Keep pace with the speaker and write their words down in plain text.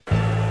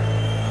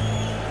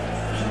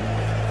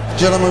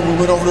Gentlemen, we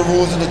went over the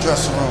rules in the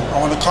dressing room.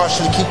 I want to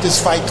caution you to keep this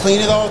fight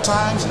clean at all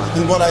times,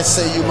 and what I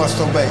say you must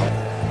obey.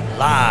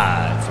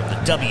 Live from the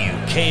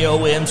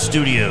WKOM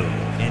studio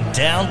in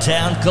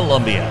downtown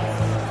Columbia,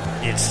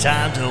 it's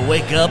time to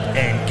wake up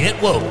and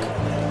get woke.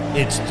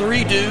 It's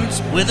Three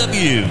Dudes with a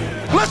View.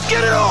 Let's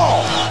get it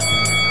all!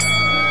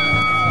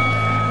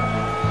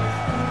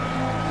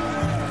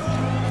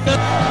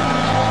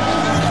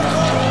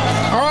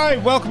 All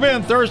right, welcome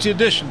in Thursday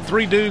edition,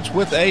 Three Dudes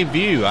with a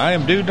View. I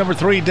am dude number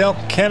 3, Del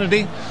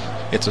Kennedy.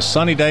 It's a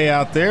sunny day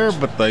out there,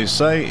 but they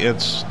say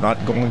it's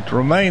not going to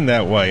remain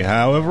that way.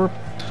 However,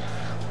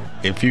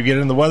 if you get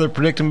in the weather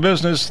predicting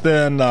business,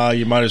 then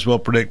you might as well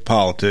predict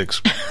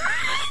politics.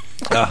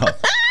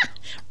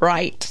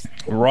 Right.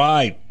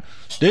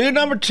 Dude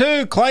number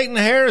 2, Clayton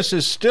Harris,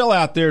 is still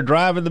out there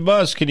driving the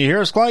bus. Can you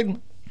hear us,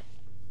 Clayton?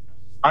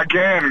 I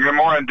can. Good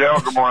morning, Dale.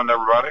 Good morning,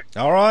 everybody.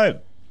 All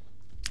right.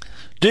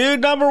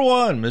 Dude number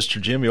 1, Mr.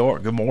 Jim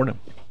York. Good morning.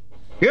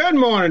 Good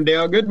morning,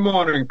 Dale. Good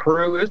morning,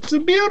 crew. It's a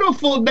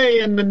beautiful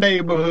day in the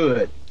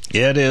neighborhood.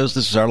 Yeah, it is.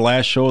 This is our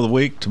last show of the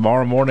week.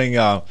 Tomorrow morning,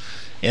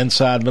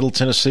 inside Middle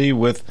Tennessee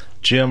with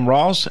Jim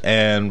Ross,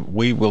 and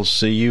we will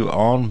see you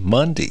on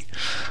Monday.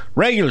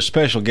 Regular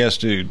special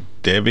guest dude,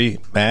 Debbie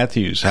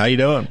Matthews. How you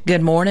doing?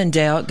 Good morning,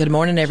 Dale. Good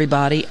morning,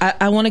 everybody.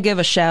 I want to give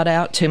a shout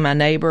out to my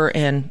neighbor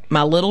and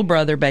my little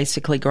brother,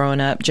 basically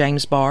growing up,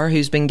 James Barr,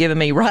 who's been giving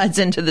me rides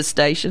into the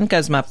station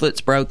because my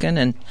foot's broken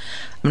and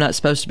I'm not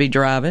supposed to be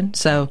driving.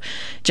 So,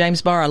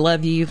 James Barr, I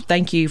love you.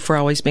 Thank you for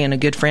always being a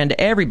good friend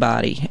to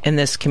everybody in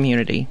this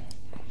community.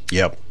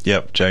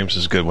 Yep. James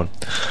is a good one.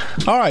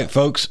 All right,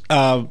 folks.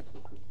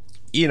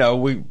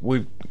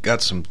 We've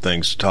got some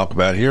things to talk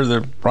about here.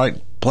 They're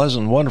right,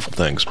 pleasant, wonderful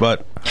things.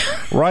 But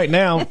right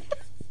now,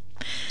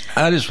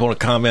 I just want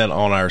to comment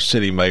on our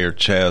city mayor,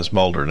 Chaz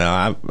Mulder.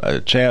 Now,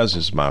 Chaz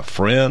is my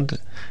friend.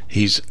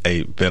 He's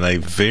been a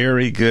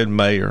very good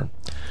mayor.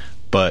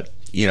 But,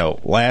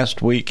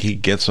 last week he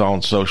gets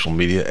on social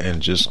media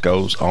and just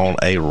goes on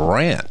a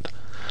rant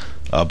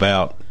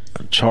about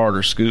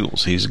charter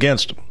schools. He's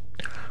against them.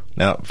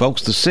 Now,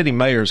 folks, the city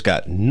mayor's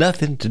got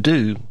nothing to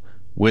do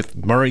with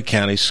Murray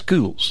County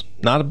schools.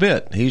 Not a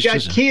bit. He's got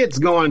kids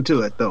going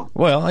to it, though.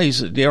 Well,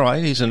 you're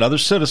right. He's another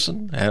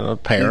citizen and a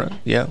parent,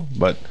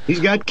 but he's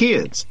got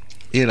kids.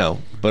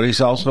 But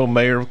he's also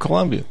mayor of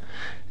Columbia.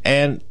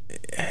 And,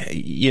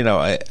 I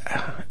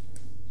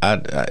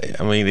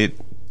mean,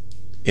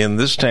 in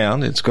this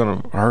town, it's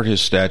going to hurt his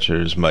stature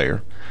as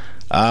mayor.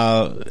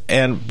 But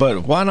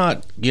why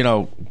not,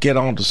 get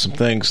on to some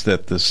things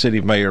that the city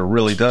mayor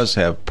really does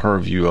have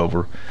purview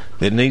over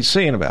that needs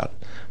seeing about.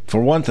 For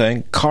one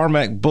thing,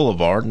 Carmack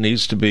Boulevard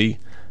needs to be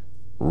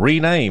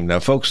renamed. Now,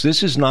 folks,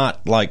 this is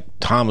not like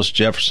Thomas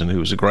Jefferson, who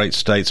was a great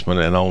statesman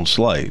and owned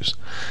slaves.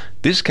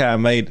 This guy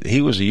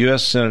he was a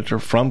U.S. senator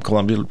from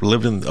Columbia,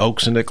 lived in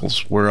Oaks and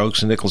Nichols, where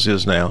Oaks and Nichols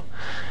is now,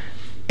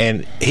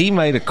 and he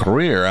made a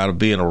career out of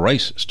being a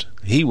racist.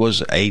 He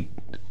was a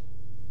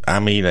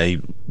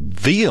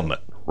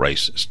vehement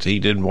racist. He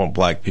didn't want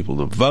black people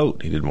to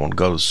vote. He didn't want to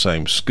go to the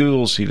same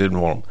schools. He didn't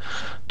want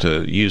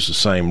to use the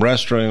same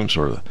restrooms.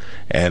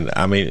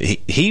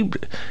 He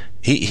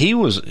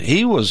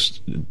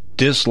was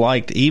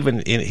disliked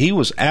he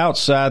was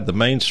outside the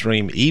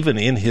mainstream even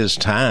in his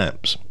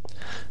times.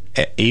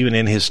 He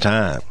was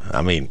outside.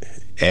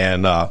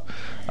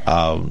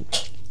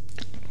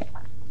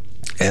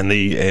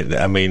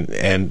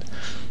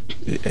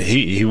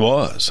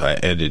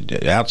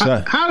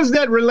 How does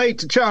that relate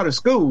to charter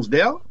schools,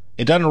 Dale?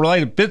 It doesn't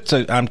relate a bit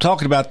to. I'm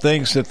talking about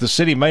things that the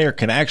city mayor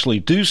can actually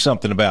do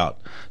something about.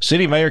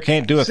 City mayor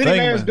can't do a thing. City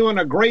mayor's doing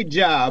a great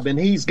job, and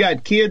he's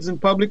got kids in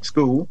public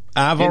school.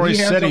 I've already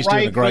said he's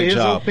doing a great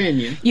job.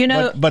 Opinion.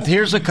 But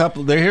here's a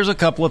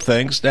couple of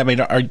things. I mean,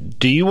 are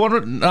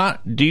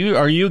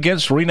you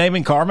against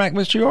renaming Carmack,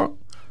 Mr. York?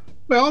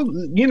 Well,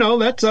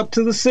 that's up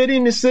to the city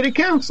and the city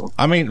council.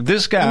 I mean,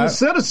 this guy and the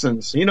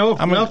citizens.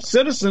 If enough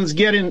citizens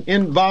get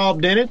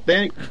involved in it,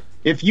 then.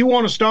 If you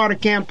want to start a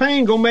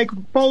campaign, go make a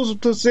proposal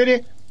to the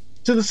city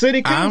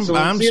council.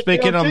 I'm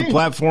speaking on the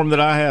platform that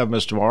I have,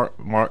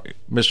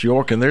 Mr.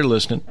 York, and they're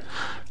listening.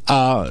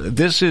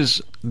 This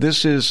is.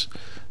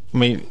 I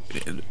mean,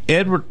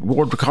 Edward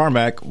Ward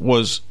Carmack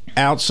was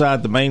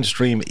outside the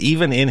mainstream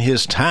even in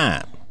his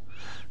time.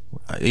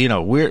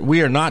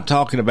 We are not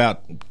talking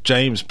about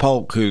James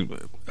Polk, who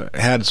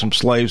had some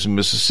slaves in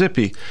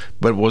Mississippi,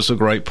 but was a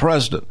great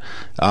president.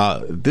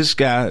 This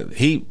guy,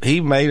 he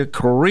made a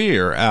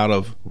career out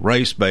of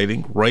race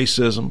baiting,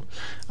 racism,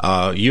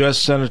 U.S.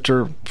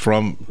 senator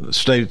from the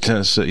state of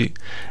Tennessee.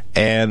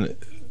 And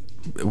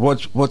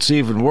what's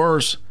even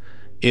worse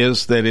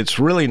is that it's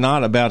really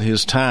not about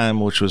his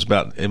time, which was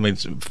about,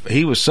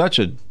 he was such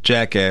a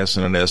jackass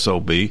and an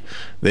SOB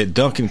that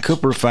Duncan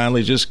Cooper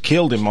finally just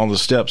killed him on the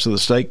steps of the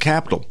state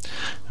capitol.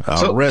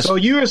 So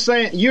you're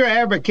saying you're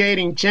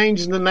advocating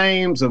changing the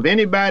names of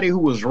anybody who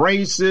was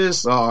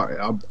racist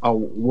or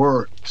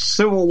were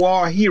Civil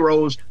War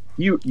heroes.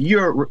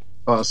 You're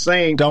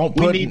saying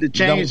we need to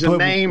change the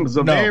names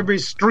of every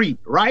street,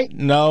 right?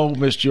 No,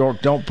 Mr.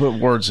 York, don't put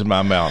words in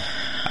my mouth.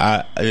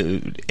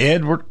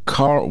 Edward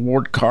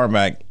Ward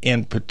Carmack,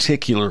 in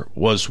particular,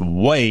 was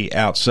way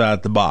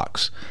outside the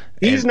box.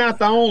 He's not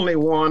the only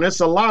one.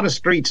 It's a lot of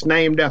streets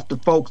named after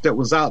folks that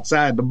was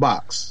outside the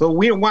box. So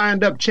we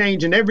wind up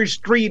changing every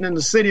street in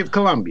the city of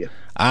Columbia.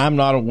 I'm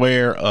not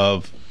aware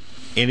of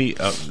any,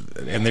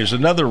 and there's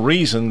another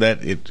reason that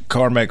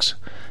Carmack's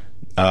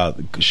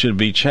should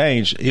be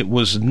changed. It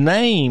was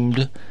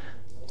named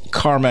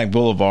Carmack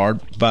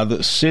Boulevard by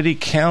the city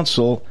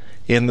council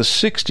in the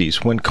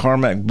 60s when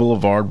Carmack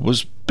Boulevard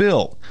was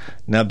built.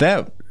 Now,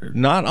 that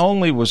not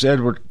only was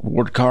Edward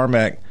Ward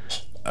Carmack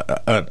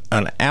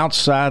an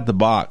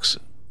outside-the-box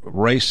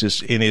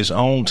racist in his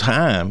own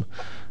time,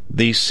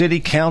 the city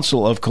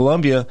council of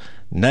Columbia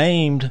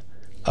named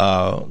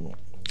Carmack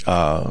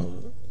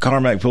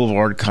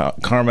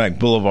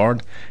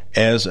Boulevard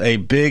as a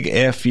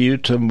big FU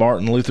to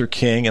Martin Luther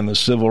King and the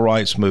Civil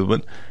Rights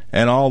Movement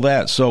and all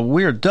that. So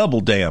we're double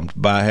damned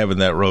by having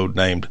that road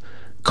named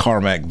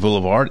Carmack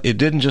Boulevard. It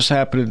didn't just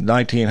happen in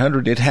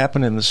 1900. It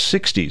happened in the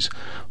 60s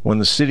when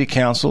the city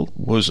council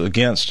was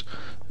against,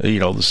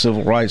 the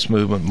Civil Rights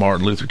Movement,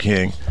 Martin Luther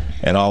King,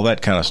 and all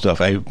that kind of stuff.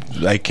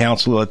 A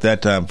council at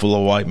that time full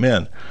of white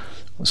men.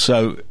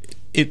 So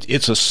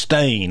it's a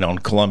stain on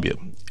Columbia.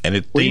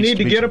 And we need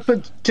to get a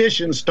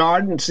petition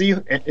started and see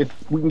if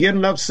we can get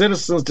enough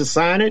citizens to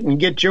sign it and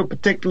get your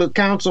particular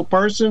council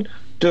person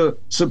to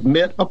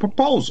submit a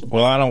proposal.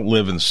 Well, I don't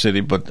live in the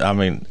city, but I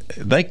mean,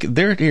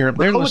 they're here.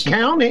 They're listening.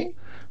 County,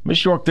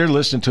 Miss York, they're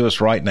listening to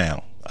us right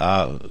now.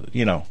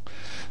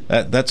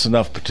 That's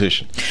enough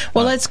petition.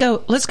 Well, let's go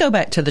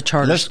back to the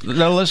charter.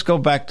 Let's go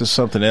back to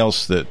something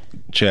else that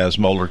Chaz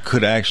Moeller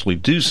could actually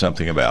do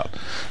something about.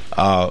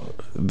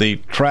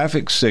 The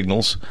traffic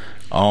signals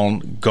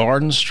on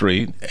Garden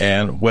Street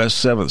and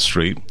West 7th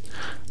Street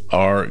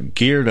are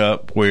geared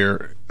up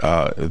where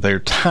they're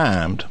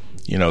timed.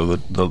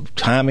 The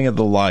timing of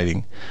the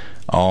lighting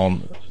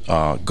on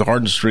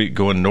Garden Street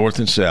going north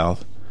and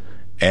south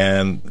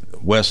and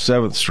West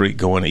 7th Street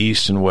going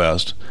east and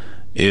west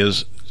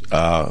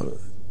are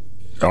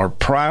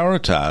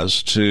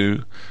prioritized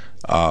to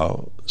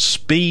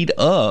speed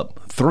up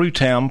through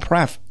town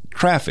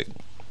traffic,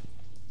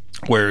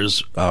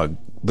 whereas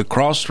the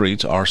cross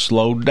streets are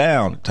slowed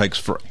down. It takes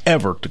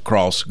forever to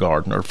cross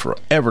Garden or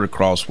forever to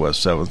cross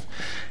West 7th,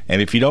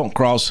 and if you don't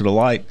cross at a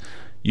light,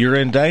 you're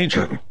in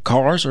danger.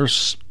 Cars are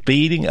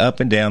speeding up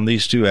and down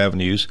these two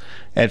avenues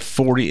at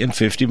 40 and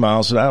 50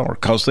 miles an hour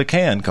because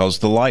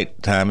the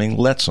light timing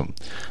lets them.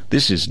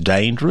 This is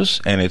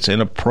dangerous, and it's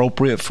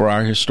inappropriate for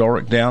our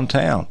historic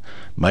downtown.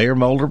 Mayor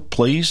Moeller,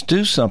 please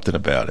do something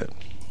about it.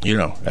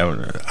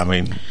 I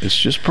mean, it's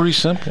just pretty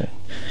simple.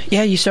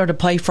 Yeah, you sort of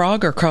play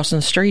Frogger crossing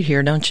the street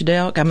here, don't you,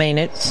 Delk? I mean,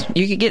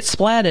 you could get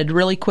splatted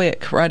really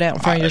quick right out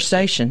in front of your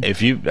station.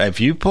 If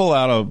you pull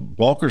out of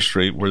Walker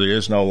Street where there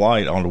is no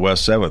light on the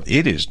West 7th,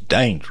 it is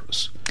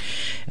dangerous.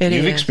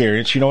 You've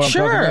experienced, what I'm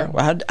talking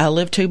about? Sure. I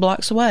live 2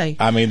 blocks away.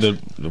 I mean,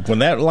 when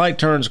that light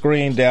turns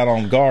green down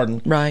on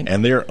Garden, right,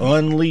 and they're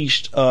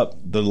unleashed up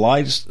the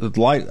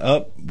light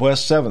up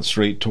West 7th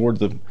Street toward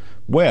the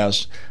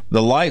west,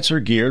 the lights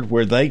are geared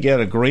where they get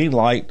a green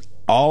light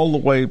all the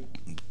way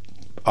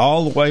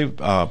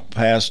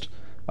past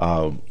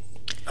High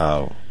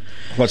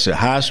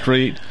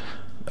Street,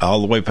 all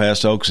the way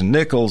past Oaks and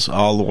Nichols,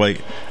 all the way.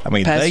 I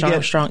mean, past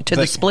Armstrong to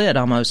the split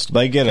almost.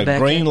 They get a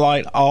green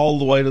light all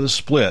the way to the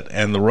split,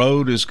 and the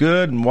road is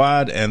good and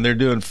wide, and they're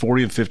doing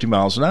 40 and 50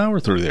 miles an hour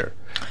through there.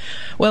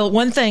 Well,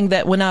 one thing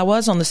that when I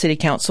was on the city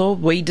council,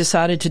 we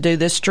decided to do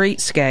this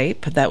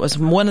streetscape. That was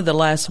one of the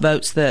last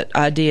votes that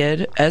I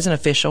did as an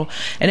official,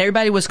 and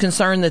everybody was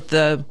concerned that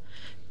the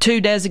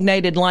 2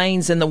 designated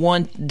lanes and the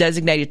 1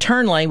 designated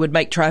turn lane would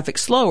make traffic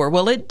slower.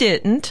 Well, it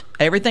didn't.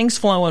 Everything's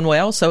flowing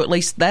well, so at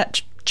least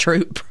that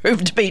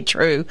proved to be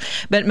true.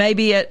 But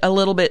maybe at a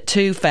little bit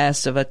too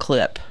fast of a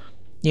clip,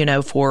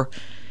 for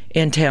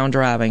in-town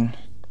driving.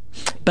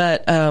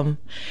 But,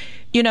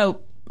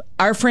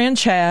 our friend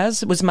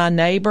Chaz was my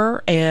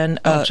neighbor and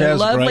a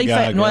lovely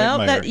family.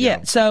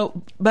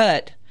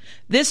 But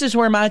this is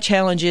where my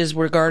challenge is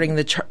regarding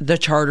the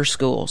charter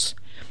schools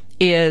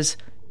is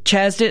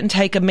Chaz didn't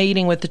take a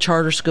meeting with the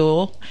charter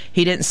school.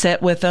 He didn't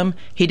sit with them.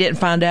 He didn't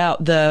find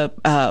out the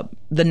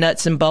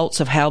nuts and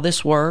bolts of how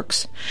this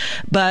works.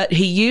 But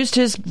he used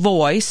his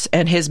voice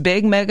and his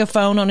big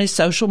megaphone on his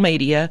social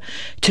media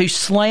to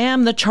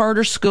slam the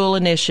charter school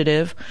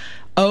initiative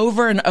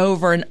over and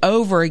over and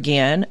over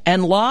again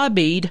and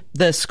lobbied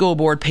the school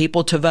board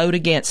people to vote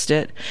against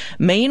it.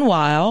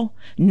 Meanwhile,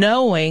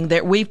 knowing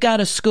that we've got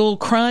a school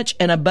crunch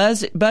and a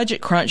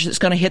budget crunch that's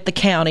going to hit the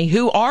county,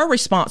 who are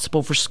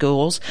responsible for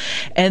schools,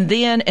 and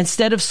then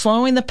instead of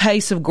slowing the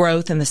pace of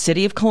growth in the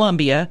city of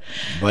Columbia,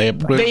 they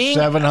approved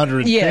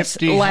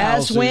 750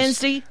 last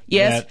Wednesday,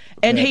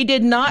 and he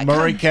did not.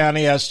 Murray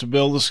County has to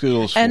build the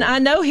schools. And I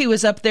know he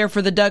was up there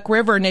for the Duck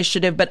River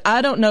Initiative, but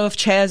I don't know if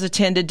Chaz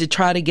attended to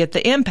try to get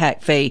the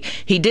impact fee.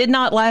 He did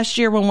not last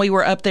year when we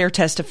were up there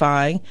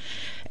testifying.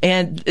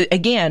 And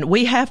again,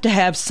 we have to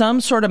have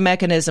some sort of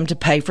mechanism to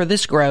pay for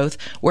this growth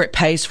where it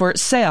pays for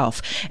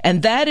itself.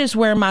 And that is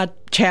where my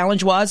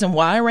challenge was, and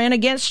why I ran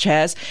against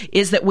Chaz,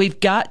 is that we've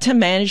got to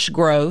manage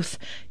growth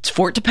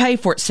for it to pay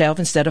for itself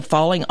instead of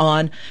falling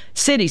on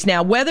cities.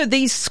 Now, whether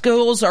these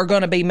schools are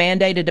going to be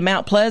mandated to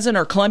Mount Pleasant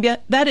or Columbia,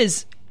 that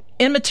is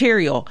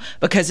immaterial,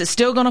 because it's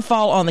still going to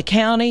fall on the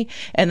county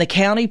and the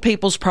county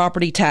people's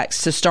property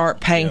tax to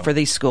start paying for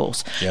these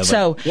schools. Yeah,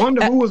 so,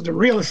 wonder who was the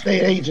real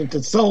estate agent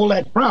that sold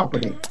that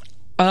property.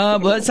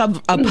 Well, it's a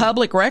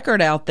public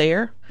record out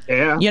there.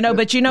 Yeah.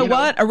 But you know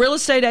what? A real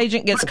estate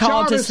agent gets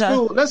called to say.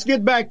 Let's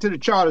get back to the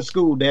charter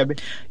school, Debbie.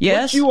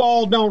 Yes. What you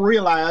all don't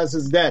realize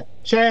is that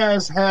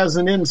Chaz has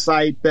an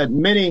insight that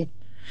many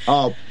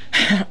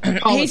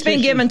he's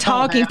been given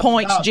talking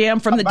points, Jim,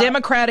 from the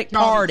Democratic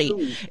Party.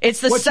 Schools.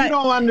 It's the same. What you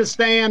don't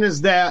understand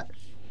is that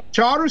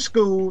charter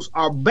schools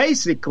are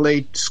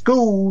basically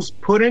schools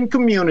put in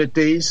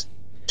communities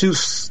to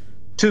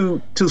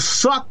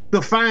suck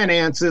the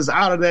finances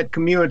out of that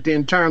community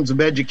in terms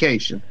of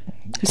education.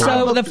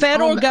 So the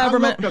federal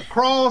government... I looked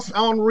across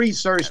on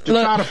research to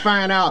try to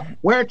find out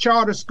where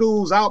charter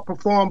schools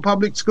outperform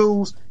public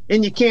schools,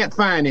 and you can't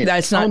find it.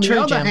 That's not true,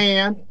 On the other Jim.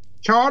 hand,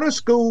 charter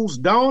schools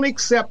don't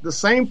accept the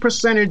same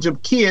percentage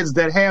of kids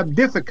that have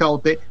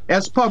difficulty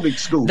as public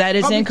schools. That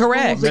is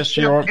incorrect.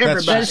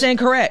 That is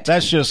incorrect.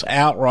 That's just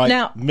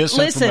outright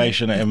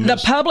misinformation. Listen, the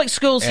public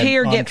schools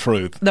here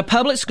untruth. The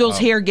public schools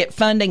here get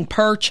funding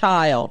per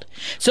child.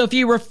 So if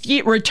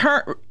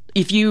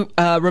you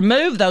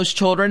remove those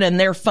children and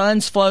their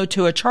funds flow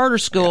to a charter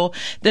school,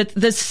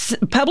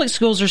 the public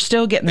schools are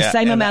still getting the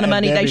same amount of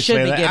money they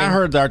should be getting. I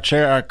heard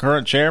our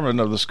current chairman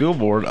of the school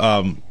board.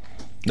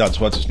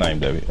 What's his name,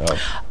 Debbie?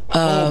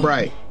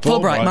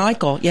 Fulbright,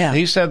 Michael, yeah.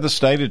 He said the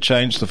state had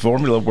changed the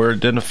formula where it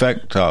didn't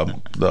affect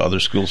the other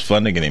schools'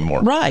 funding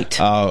anymore.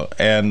 Right.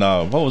 And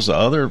what was the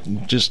other?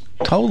 Just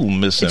total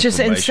misinformation. It's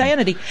just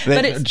insanity.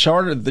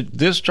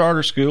 This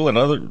charter school and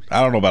other,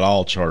 I don't know about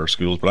all charter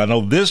schools, but I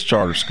know this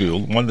charter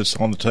school, one that's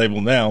on the table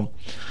now,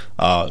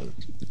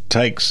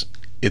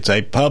 it's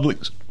a public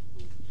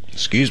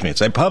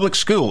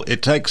school.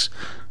 It takes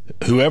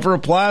whoever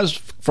applies,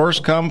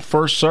 first come,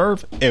 first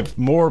serve. If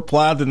more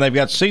apply than they've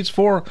got seats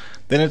for,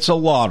 then it's a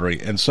lottery.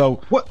 And so,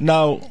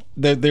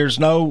 there's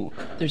no.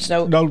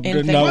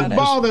 What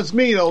bothers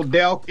me, though,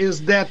 Delk,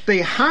 is that they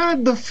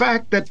hide the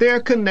fact that they're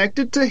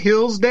connected to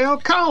Hillsdale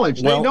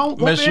College. Well, they don't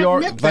want to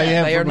admit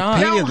that. They are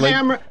not.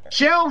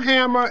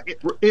 Shellhammer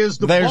is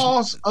the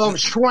boss of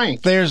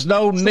Schwenk. There's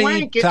no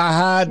need to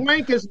hide.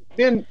 Schwenk has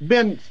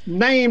been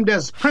named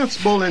as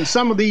principal in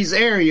some of these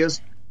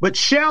areas, but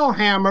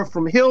Shellhammer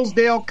from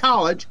Hillsdale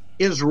College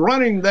is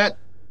running that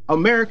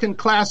American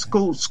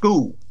classical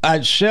school.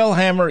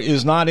 Shellhammer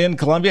is not in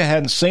Columbia.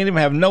 Hadn't seen him.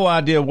 Have no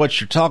idea what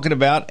you're talking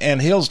about.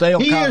 And Hillsdale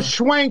College. He is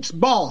Schwenk's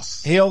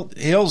boss.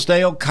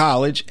 Hillsdale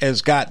College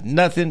has got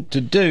nothing to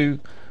do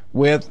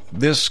with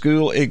this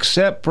school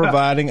except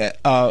providing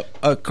a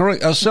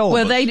syllabus.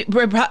 Well,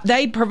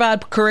 they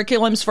provide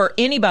curriculums for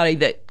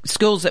anybody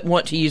schools that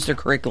want to use their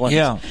curriculums.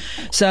 Yeah.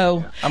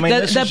 So I mean,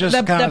 let's go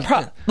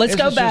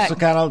back. The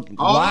kind of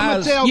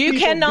lies. You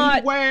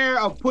cannot beware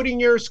of putting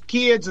your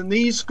kids in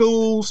these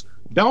schools.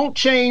 Don't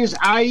change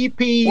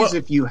IEPs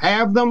if you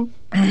have them.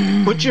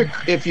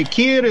 If your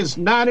kid is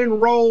not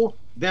enrolled,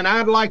 then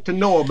I'd like to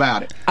know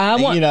about it.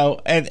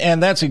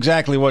 And that's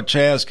exactly what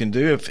Chaz can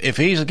do. If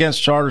he's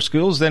against charter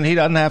schools, then he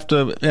doesn't have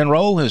to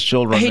enroll his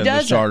children in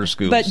the charter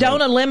schools. But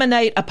don't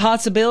eliminate a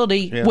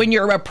possibility when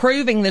you're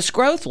approving this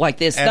growth like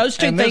this. Those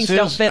two things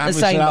don't fit the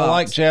same box. I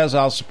like Chaz.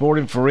 I'll support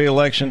him for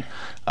re-election.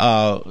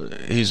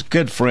 He's a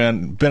good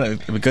friend, been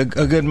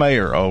a good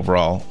mayor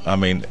overall. I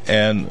mean,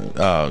 and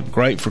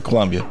great for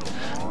Columbia.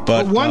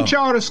 But one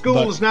charter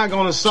school is not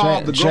going to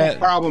solve the growth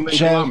problem in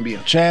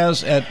Columbia.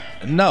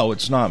 No,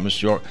 it's not,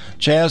 Mr. York.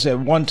 Chaz at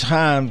one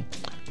time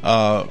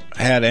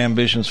had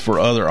ambitions for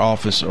other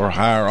office or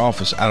higher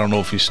office. I don't know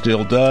if he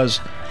still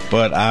does,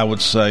 but I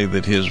would say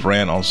that his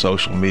rant on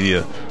social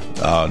media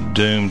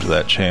doomed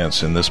that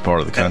chance in this part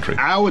of the country.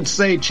 I would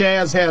say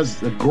Chaz has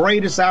the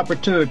greatest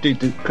opportunity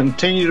to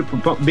continue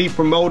to be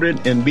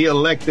promoted and be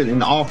elected in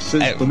the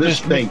offices for this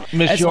state.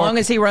 As long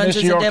as he runs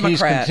as a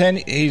Democrat.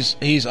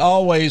 He's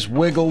always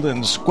wiggled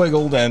and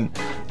squiggled and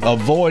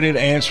avoided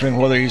answering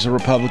whether he's a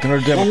Republican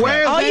or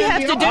Democrat. All you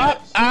have to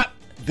do...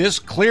 This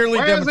clearly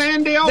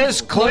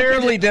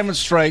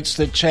demonstrates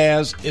that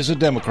Chaz is a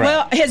Democrat.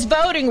 Well, his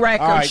voting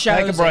record shows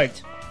take a break.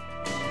 it.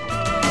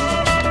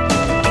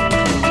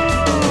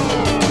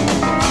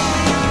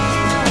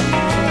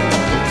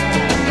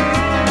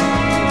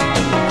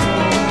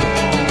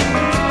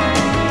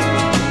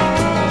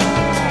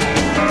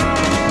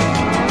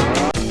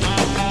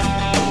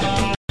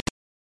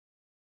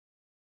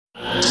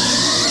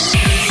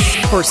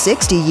 For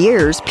 60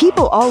 years,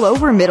 people all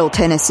over Middle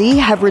Tennessee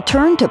have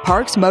returned to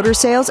Parks Motor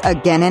Sales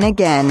again and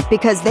again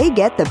because they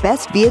get the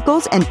best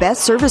vehicles and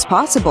best service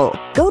possible.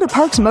 Go to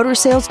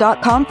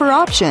parksmotorsales.com for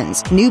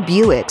options. New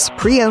Buicks,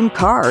 pre-owned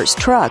cars,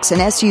 trucks,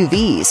 and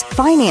SUVs,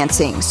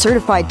 financing,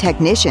 certified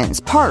technicians,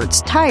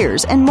 parts,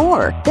 tires, and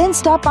more. Then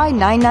stop by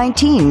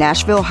 919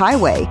 Nashville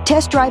Highway.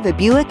 Test drive a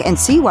Buick and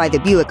see why the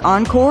Buick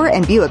Encore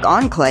and Buick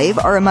Enclave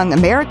are among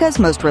America's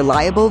most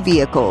reliable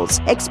vehicles.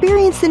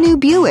 Experience the new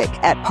Buick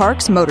at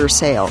Parks Motor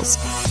Sales.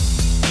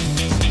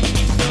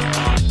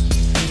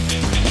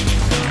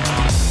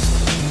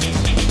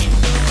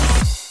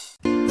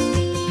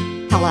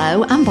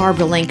 Hello, I'm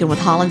Barbara Lincoln with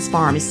Hollins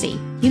Pharmacy.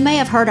 You may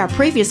have heard our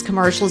previous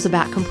commercials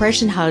about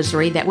compression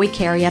hosiery that we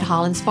carry at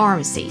Hollins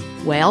Pharmacy.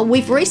 Well,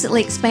 we've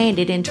recently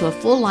expanded into a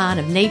full line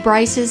of knee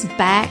braces,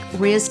 back,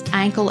 wrist,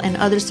 ankle, and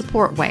other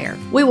support wear.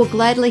 We will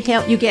gladly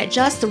help you get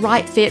just the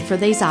right fit for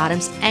these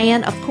items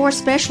and, of course,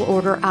 special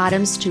order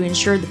items to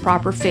ensure the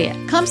proper fit.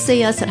 Come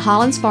see us at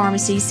Hollins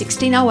Pharmacy,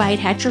 1608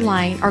 Hatcher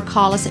Lane, or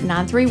call us at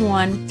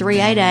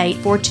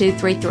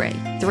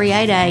 931-388-4233.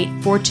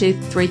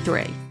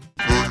 388-4233.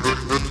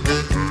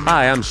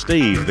 Hi, I'm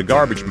Steve, the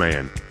Garbage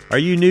Man. Are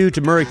you new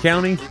to Maury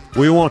County?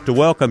 We want to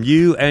welcome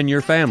you and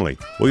your family.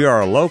 We are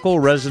a local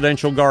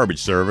residential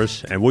garbage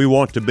service, and we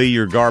want to be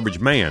your garbage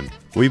man.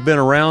 We've been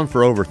around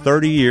for over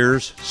 30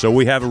 years, so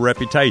we have a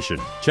reputation.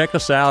 Check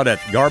us out at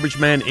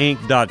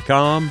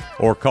garbagemaninc.com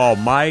or call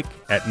Mike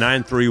at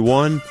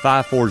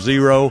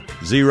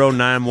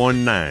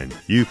 931-540-0919.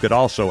 You could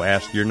also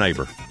ask your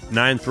neighbor.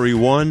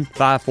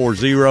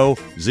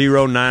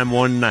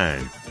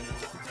 931-540-0919.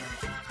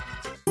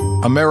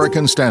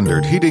 American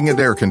Standard Heating and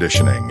Air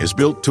Conditioning is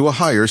built to a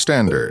higher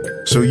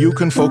standard, so you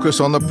can focus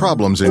on the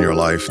problems in your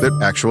life that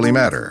actually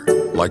matter,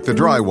 like the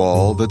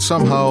drywall that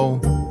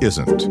somehow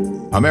isn't.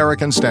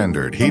 American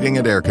Standard Heating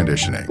and Air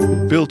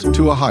Conditioning, built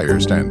to a higher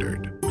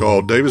standard.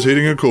 Call Davis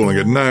Heating and Cooling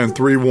at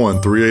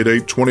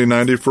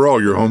 931-388-2090 for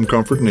all your home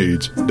comfort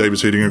needs.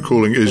 Davis Heating and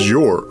Cooling is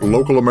your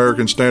local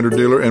American Standard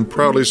dealer and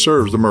proudly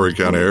serves the Maury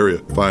County area.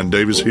 Find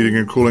Davis Heating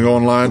and Cooling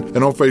online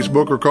and on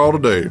Facebook or call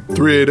today,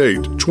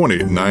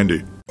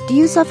 388-2090. Do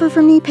you suffer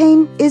from knee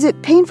pain? Is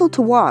it painful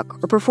to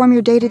walk or perform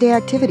your day-to-day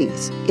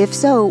activities? If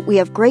so, we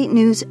have great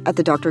news at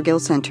the Dr.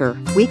 Gill Center.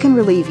 We can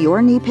relieve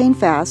your knee pain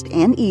fast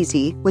and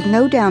easy with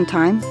no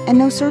downtime and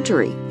no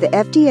surgery. The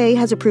FDA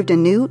has approved a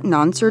new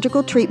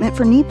non-surgical treatment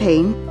for knee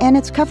pain, and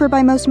it's covered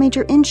by most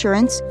major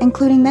insurance,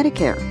 including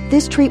Medicare.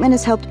 This treatment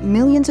has helped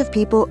millions of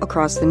people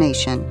across the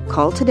nation.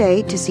 Call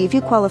today to see if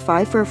you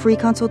qualify for a free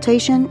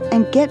consultation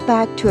and get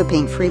back to a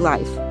pain-free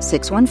life.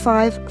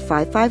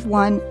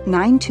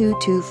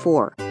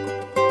 615-551-9224.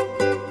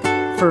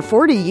 For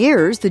 40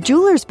 years, the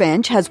Jewelers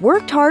Bench has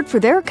worked hard for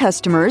their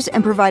customers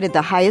and provided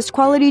the highest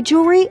quality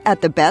jewelry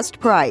at the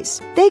best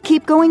price. They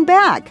keep going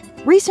back.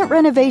 Recent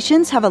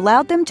renovations have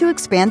allowed them to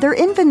expand their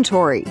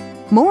inventory.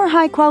 More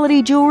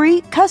high-quality jewelry,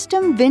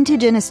 custom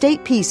vintage and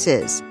estate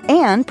pieces,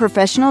 and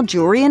professional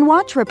jewelry and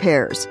watch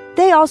repairs.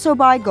 They also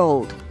buy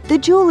gold. The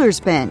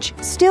Jewelers Bench,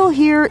 still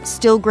here,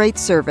 still great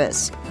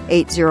service.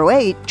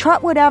 808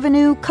 Trotwood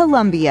Avenue,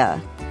 Columbia.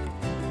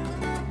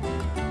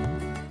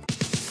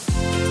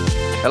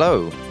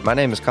 Hello, my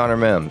name is Connor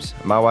Mims.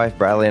 My wife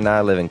Bradley and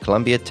I live in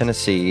Columbia,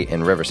 Tennessee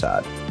in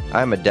Riverside.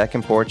 I am a deck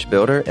and porch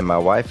builder, and my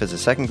wife is a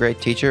second grade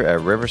teacher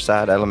at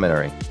Riverside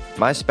Elementary.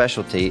 My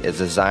specialty is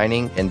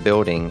designing and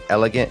building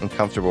elegant and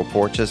comfortable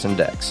porches and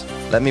decks.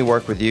 Let me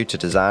work with you to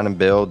design and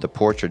build the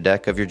porch or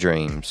deck of your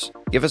dreams.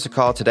 Give us a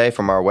call today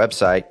from our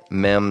website,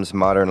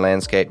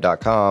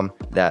 mimsmodernlandscape.com.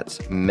 That's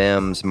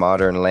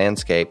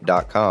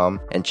mimsmodernlandscape.com,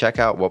 and check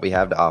out what we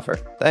have to offer.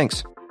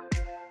 Thanks.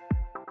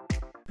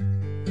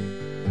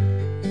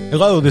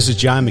 Hello, this is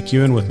John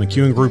McEwen with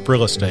McEwen Group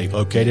Real Estate,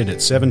 located at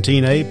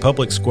 17A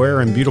Public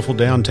Square in beautiful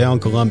downtown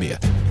Columbia.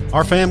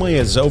 Our family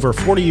has over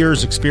 40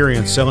 years'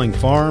 experience selling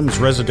farms,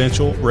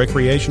 residential,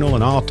 recreational,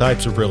 and all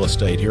types of real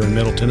estate here in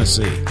Middle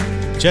Tennessee.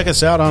 Check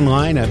us out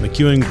online at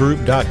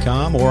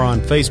McEwenGroup.com or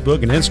on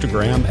Facebook and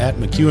Instagram at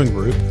McEwen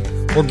Group,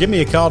 or give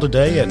me a call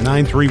today at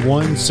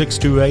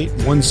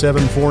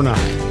 931-628-1749.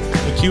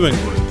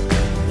 McEwen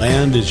Group.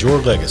 Land is your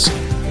legacy.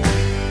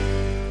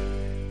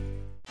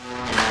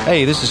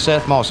 Hey, this is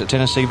Seth Moss at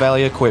Tennessee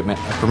Valley Equipment,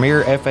 a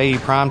premier FAE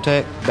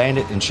PrimeTech,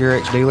 Bandit, and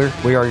SureX dealer.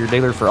 We are your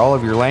dealer for all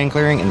of your land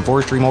clearing and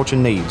forestry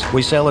mulching needs.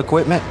 We sell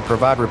equipment,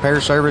 provide repair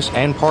service,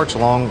 and parts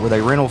along with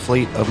a rental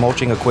fleet of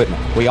mulching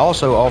equipment. We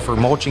also offer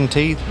mulching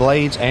teeth,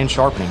 blades, and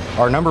sharpening.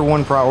 Our number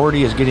one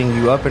priority is getting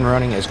you up and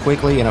running as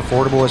quickly and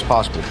affordable as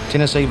possible.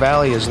 Tennessee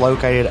Valley is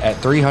located at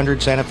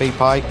 300 Santa Fe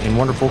Pike in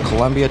wonderful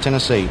Columbia,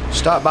 Tennessee.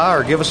 Stop by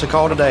or give us a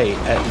call today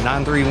at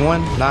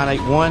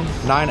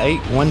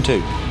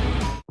 931-981-9812.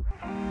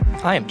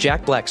 I am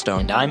Jack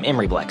Blackstone. And I'm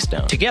Emery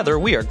Blackstone. Together,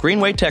 we are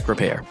Greenway Tech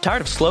Repair.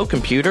 Tired of slow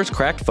computers,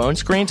 cracked phone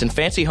screens, and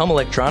fancy home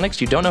electronics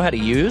you don't know how to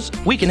use?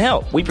 We can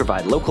help. We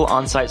provide local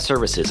on-site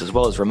services as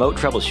well as remote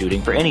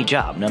troubleshooting for any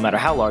job, no matter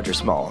how large or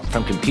small,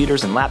 from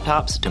computers and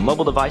laptops to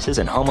mobile devices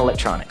and home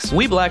electronics.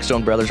 We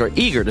Blackstone brothers are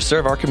eager to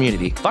serve our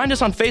community. Find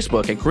us on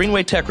Facebook at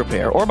Greenway Tech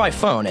Repair or by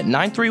phone at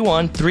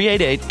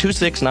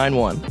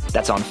 931-388-2691.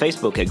 That's on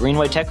Facebook at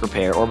Greenway Tech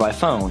Repair or by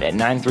phone at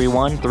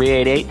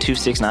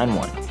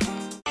 931-388-2691.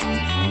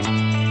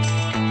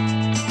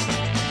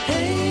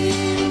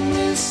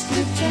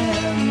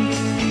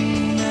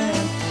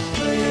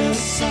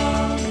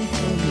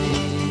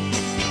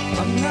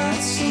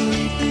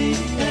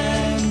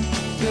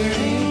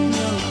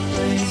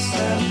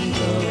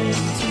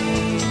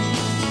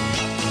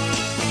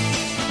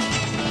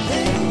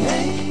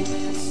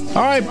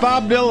 All right,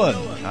 Bob Dylan.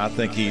 I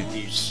think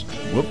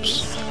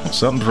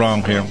something's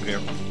wrong here.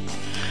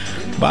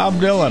 Bob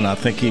Dylan, I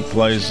think he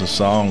plays a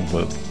song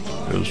that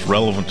it was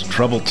relevant to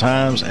troubled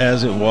times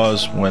as it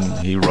was when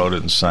he wrote it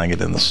and sang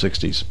it in the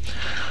 60s.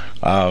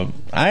 I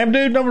am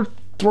dude number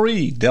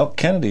 3, Delk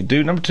Kennedy.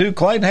 Dude number 2,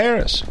 Clayton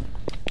Harris.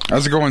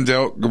 How's it going,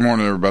 Delk? Good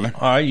morning, everybody.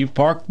 All right, you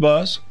parked the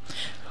bus.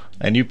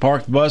 And you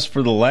parked the bus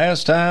for the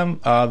last time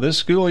this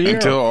school year?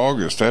 Until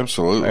August,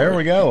 absolutely. There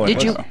we go.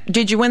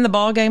 Did you win the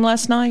ball game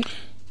last night?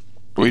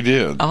 We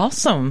did.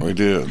 Awesome. We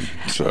did.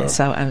 So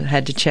I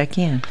had to check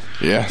in.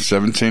 Yeah,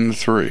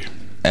 17-3.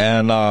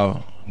 And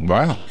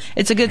wow,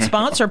 it's a good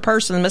sponsor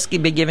person. Must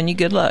be giving you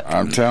good luck.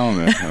 I'm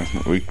telling you,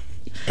 we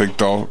picked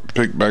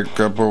back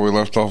up where we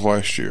left off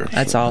last year.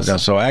 That's awesome.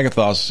 So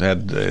Agathos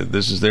had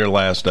this is their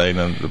last day.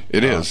 And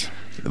it is.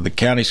 The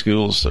county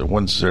schools,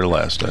 when's their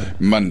last day?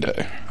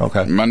 Monday.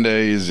 Okay.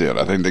 Monday is it.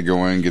 I think they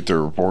go in, get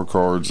their report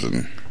cards,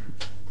 and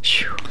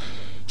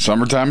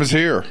summertime is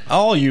here.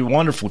 All you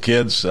wonderful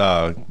kids,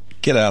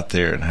 get out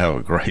there and have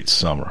a great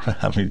summer.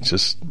 I mean,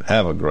 just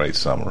have a great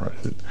summer.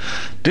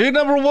 Dude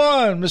number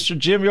 1, Mr.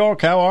 Jim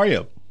York, how are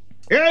you?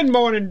 Good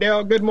morning,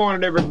 Dale. Good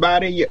morning,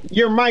 everybody.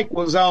 Your mic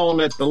was on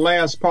at the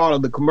last part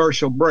of the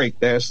commercial break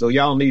there, so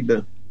y'all need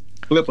to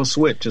flip a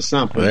switch or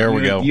something. There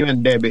we go. You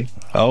and Debbie.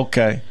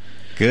 Okay.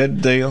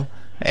 Good deal.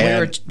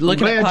 And we were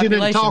looking at glad you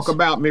didn't talk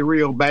about me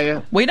real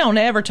bad. We don't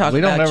ever talk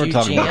about you,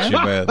 Jim.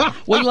 Bad.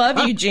 We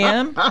love you,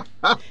 Jim.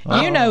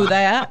 You know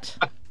that.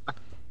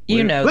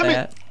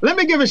 Let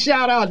me give a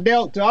shout out,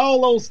 Del, to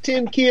all those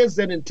 10 kids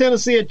that in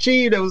Tennessee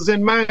Achieved that was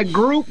in my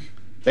group.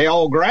 They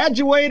all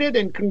graduated,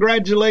 and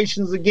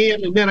congratulations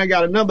again. And then I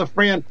got another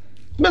friend,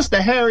 Mr.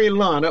 Harry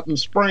Lunn, up in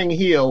Spring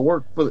Hill,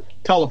 worked for the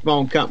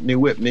telephone company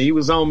with me. He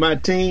was on my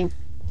team.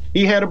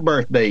 He had a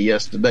birthday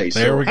yesterday.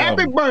 There we go.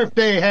 Happy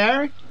birthday,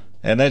 Harry.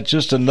 And that's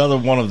just another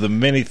one of the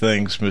many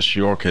things Miss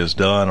York has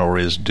done or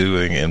is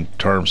doing in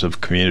terms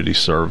of community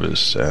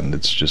service, and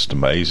it's just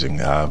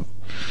amazing. I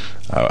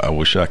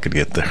wish I could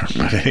get there.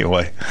 But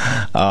anyway,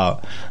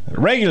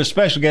 regular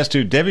special guest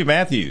to Debbie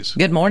Matthews.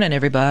 Good morning,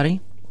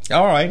 everybody.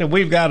 All right, and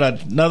we've got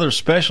another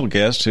special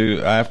guest who,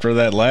 after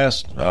that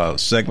last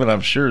segment,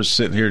 I'm sure is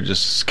sitting here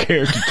just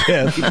scared to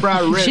death.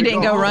 She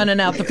didn't go running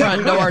out the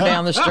front door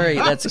down the street.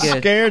 That's good.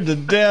 Scared to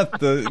death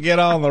to get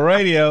on the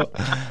radio.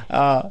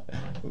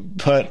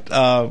 But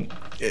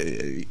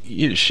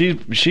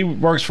she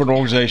works for an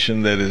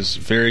organization that is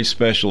very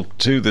special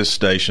to this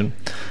station,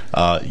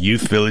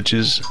 Youth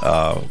Villages.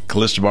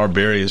 Callista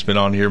Barberi has been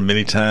on here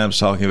many times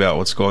talking about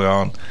what's going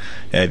on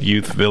at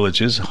Youth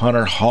Villages.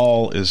 Hunter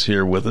Hall is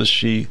here with us.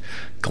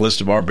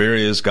 Callista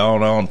Barberi has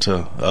gone on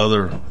to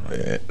another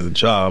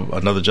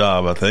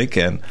job, I think,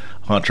 and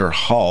Hunter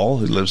Hall,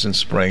 who lives in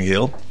Spring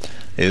Hill,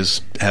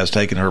 has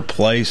taken her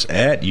place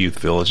at Youth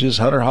Villages.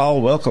 Hunter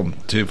Hall, welcome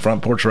to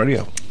Front Porch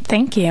Radio.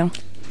 Thank you.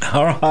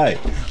 All right,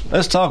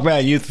 let's talk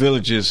about Youth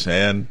Villages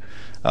and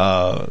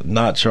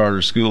not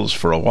charter schools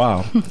for a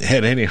while.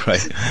 At any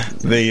rate,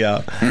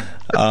 the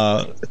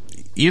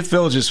Youth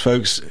Villages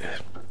folks,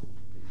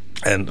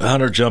 and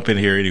Hunter, jump in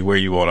here anywhere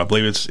you want. I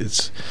believe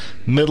it's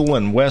Middle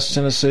and West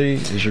Tennessee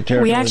is your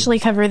territory? We actually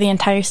cover the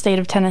entire state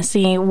of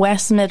Tennessee,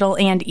 West, Middle,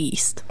 and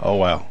East. Oh,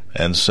 wow.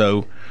 And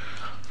so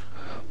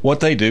what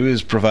they do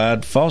is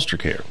provide foster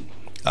care.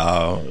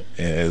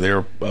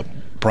 They're a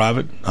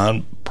private,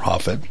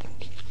 non-profit,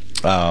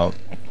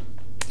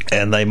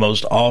 and they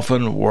most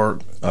often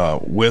work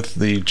with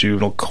the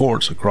juvenile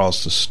courts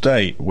across the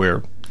state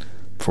where,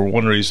 for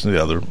one reason or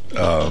the other,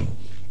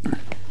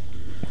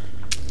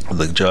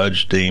 the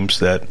judge deems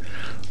that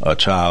a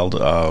child,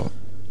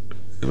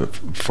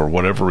 for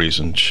whatever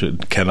reason,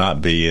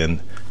 cannot be in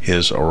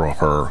his or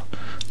her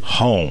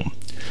home.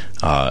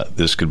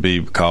 This could be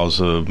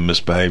because of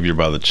misbehavior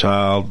by the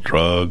child,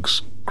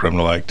 drugs,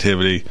 criminal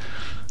activity,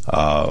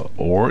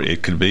 or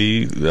it could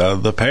be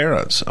the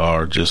parents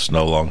are just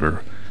no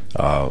longer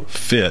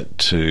fit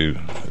to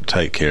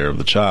take care of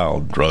the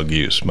child, drug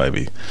use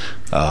maybe,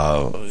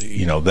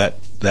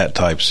 that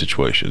type of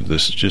situation.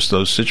 This is just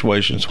those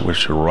situations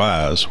which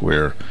arise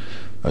where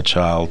a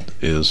child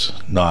is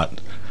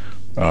not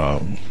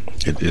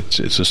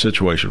it's a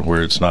situation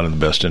where it's not in the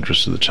best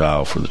interest of the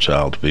child for the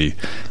child to be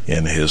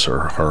in his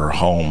or her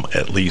home,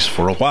 at least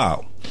for a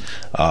while.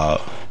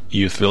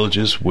 Youth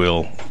villages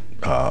will,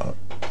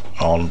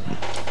 on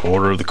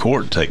order of the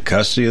court, take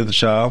custody of the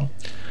child.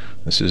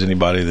 This is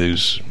anybody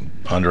who's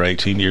under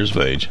 18 years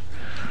of age,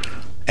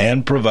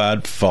 and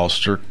provide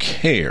foster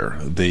care.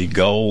 The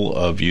goal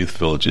of youth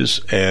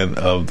villages and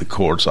of the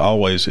courts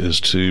always is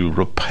to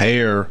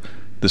repair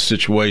the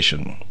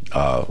situation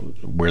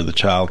where the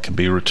child can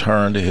be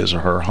returned to his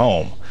or her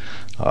home.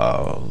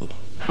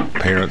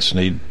 Parents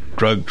need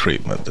drug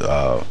treatment.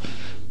 The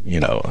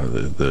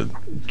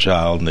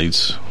child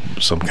needs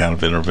some kind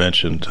of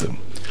intervention to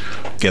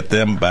get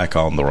them back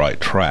on the right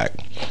track.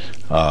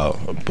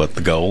 But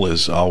the goal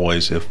is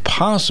always, if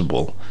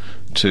possible,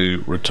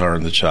 to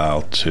return the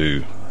child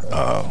to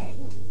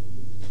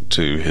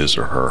his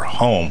or her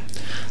home.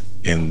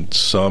 In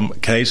some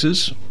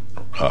cases,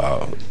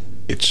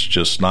 it's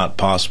just not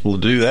possible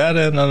to do that,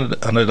 and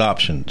an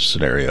adoption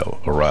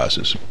scenario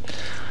arises.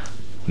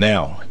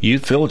 Now,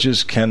 youth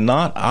villages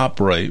cannot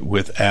operate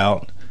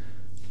without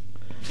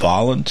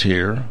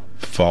volunteer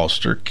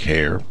foster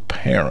care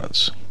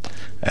parents.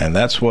 And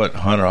that's what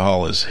Hunter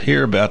Hall is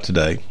here about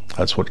today.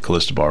 That's what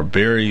Callista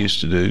Barberi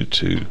used to do,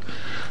 to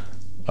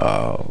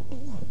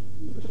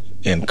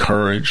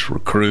encourage,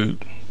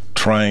 recruit,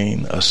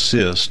 train,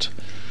 assist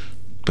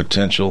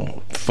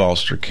potential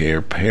foster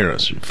care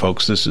parents.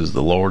 Folks, this is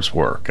the Lord's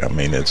work. I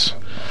mean, it's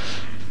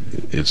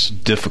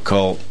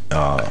difficult,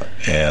 but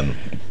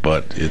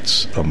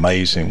it's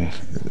amazing.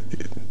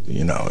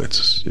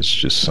 It's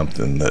just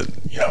something that,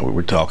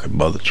 we're talking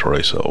Mother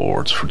Teresa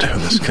awards for doing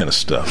this kind of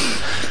stuff.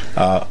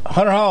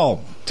 Hunter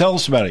Hall, tell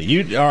us about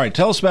it. All right,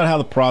 tell us about how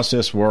the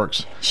process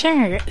works.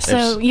 Sure.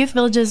 So Youth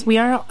Villages, we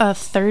are a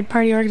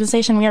third-party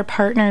organization. We are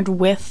partnered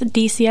with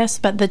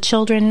DCS, but the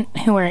children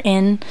who are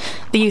in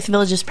the Youth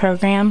Villages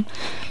program,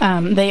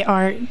 they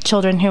are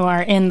children who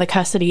are in the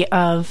custody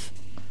of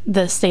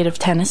the state of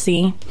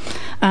Tennessee.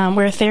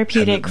 We're a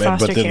therapeutic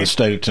foster care. But then the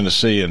state of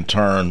Tennessee, in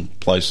turn,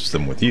 places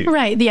them with you.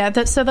 Right,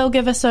 yeah. So they'll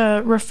give us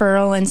a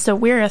referral, and so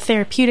we're a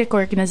therapeutic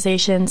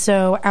organization.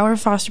 So our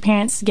foster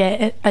parents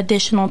get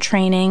additional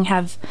training,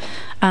 have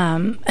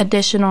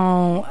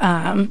additional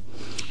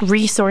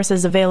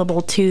resources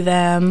available to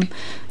them.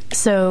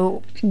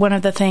 So one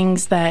of the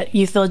things that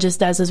Youth Villages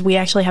does is we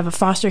actually have a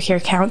foster care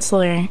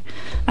counselor.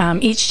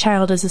 Each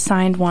child is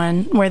assigned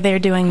one, where they're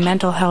doing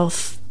mental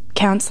health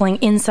counseling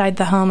inside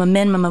the home a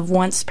minimum of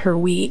once per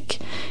week,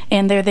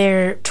 and they're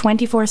there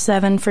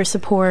 24/7 for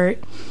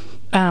support,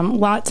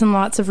 lots and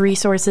lots of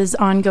resources,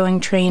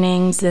 ongoing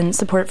trainings, and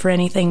support for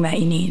anything that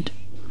you need.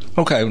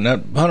 Okay, now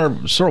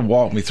Hunter, sort of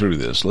walk me through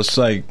this. Let's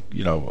say,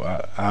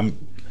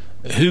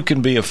 who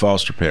can be a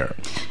foster parent?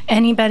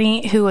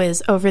 Anybody who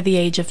is over the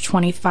age of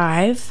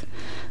 25,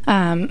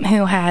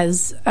 who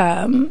has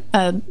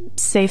a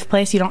safe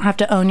place. You don't have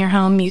to own your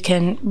home. You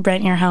can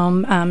rent your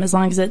home as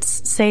long as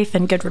it's safe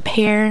and good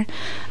repair,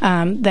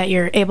 that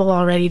you're able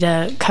already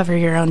to cover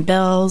your own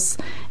bills,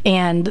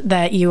 and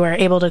that you are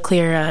able to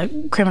clear a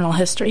criminal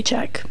history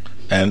check.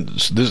 And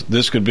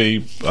this could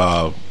be,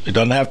 it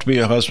doesn't have to be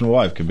a husband and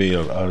wife. It could be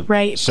a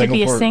right. Single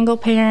could be a single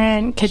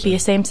parent, could be a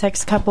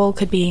same-sex couple,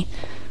 could be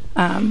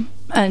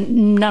a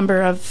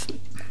number of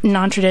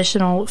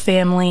non-traditional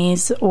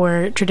families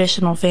or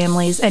traditional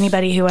families.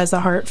 Anybody who has a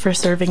heart for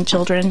serving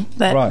children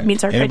that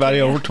meets our Anybody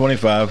criteria. over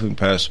 25 who can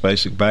pass a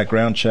basic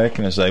background check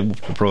and is able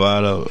to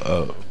provide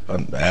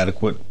an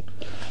adequate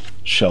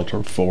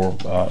shelter for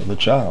the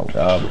child.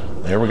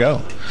 There we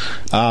go.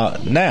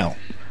 Now,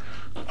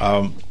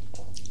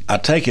 I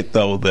take it,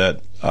 though,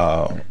 that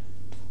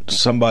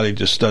somebody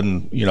just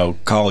doesn't,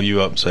 call you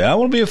up and say, I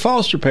want to be a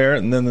foster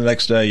parent, and then the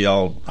next day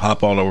y'all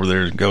hop on over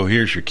there and go,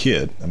 here's your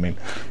kid. I mean,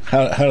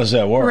 how does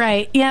that work?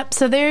 Right. Yep.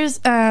 So there's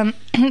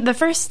the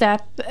first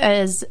step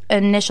is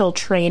initial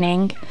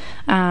training.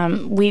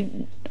 We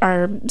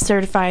are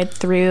certified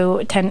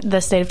through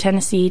the state of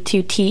Tennessee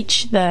to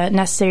teach the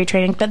necessary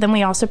training, but then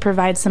we also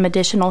provide some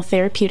additional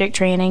therapeutic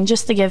training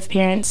just to give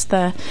parents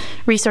the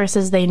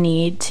resources they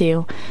need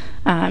to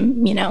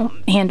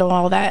handle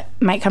all that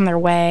might come their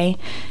way.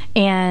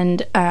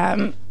 And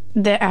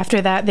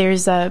after that,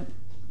 there's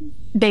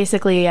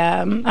basically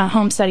a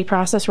home study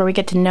process where we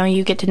get to know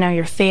you, get to know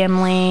your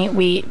family.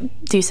 We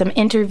do some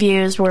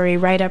interviews where we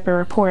write up a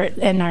report,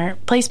 and our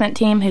placement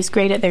team, who's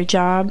great at their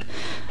job,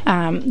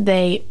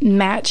 they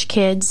match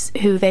kids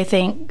who they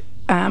think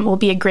will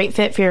be a great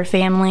fit for your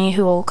family,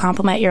 who will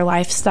complement your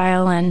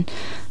lifestyle, and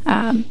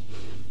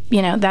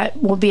that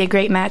will be a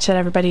great match that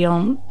everybody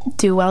will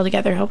do well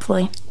together,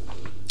 hopefully.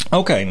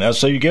 Okay, now,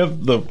 so you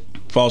give the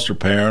foster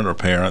parent or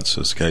parents,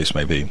 as the case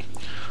may be,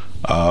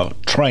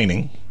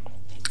 training.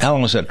 How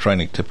long does that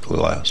training typically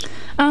last?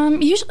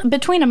 Usually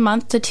between a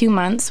month to 2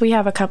 months. We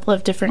have a couple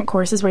of different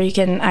courses where you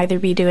can either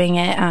be doing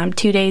it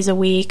 2 days a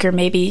week or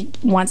maybe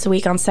once a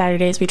week on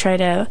Saturdays. We try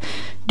to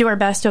do our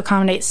best to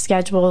accommodate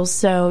schedules.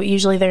 So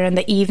usually they're in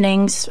the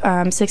evenings,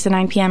 6 to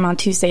 9 p.m. on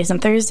Tuesdays and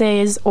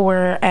Thursdays,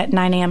 or at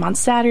 9 a.m. on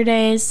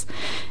Saturdays.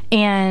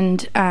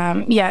 And,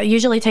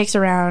 usually takes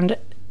around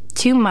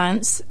 2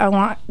 months.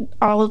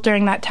 All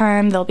during that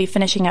time, they'll be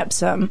finishing up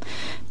some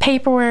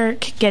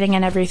paperwork, getting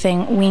in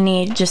everything we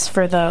need just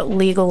for the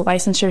legal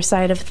licensure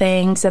side of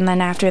things. And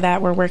then after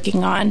that, we're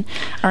working on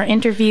our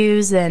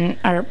interviews and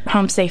our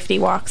home safety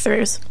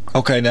walkthroughs.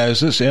 Okay, now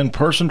is this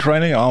in-person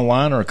training,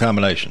 online, or a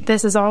combination?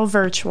 This is all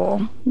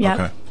virtual. Yep.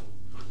 Okay.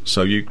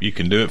 So you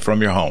can do it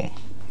from your home.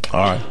 All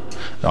right.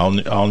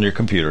 On your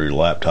computer, your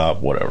laptop,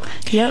 whatever.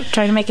 Yep,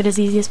 try to make it as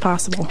easy as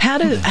possible. How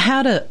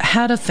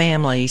do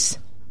families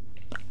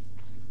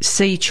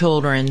see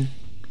children?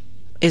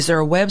 Is there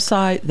a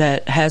website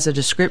that has a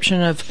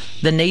description of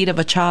the need of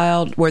a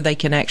child where they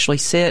can actually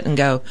sit and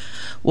go,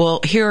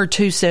 well, here are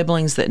 2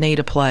 siblings that need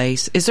a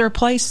place? Is there a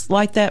place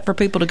like that for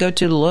people to go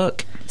to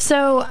look?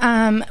 So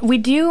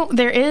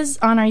there is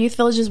on our Youth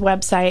Villages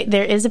website,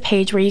 there is a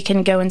page where you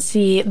can go and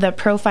see the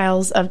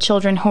profiles of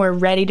children who are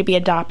ready to be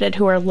adopted,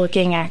 who are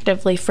looking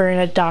actively for an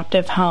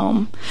adoptive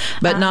home.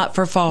 But not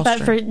for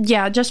foster.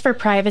 But just for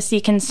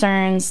privacy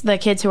concerns, the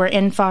kids who are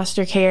in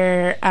foster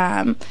care,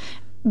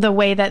 the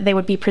way that they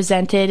would be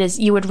presented is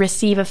you would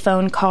receive a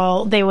phone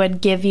call. They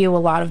would give you a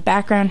lot of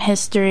background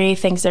history,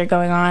 things that are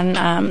going on,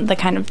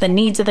 the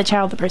needs of the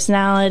child, the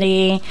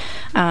personality,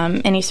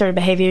 any sort of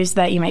behaviors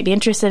that you might be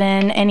interested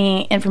in.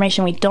 Any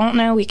information we don't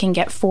know, we can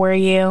get for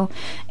you.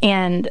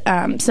 And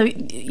so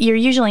you're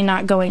usually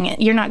not going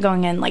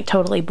in like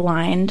totally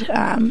blind,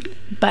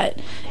 but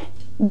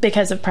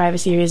because of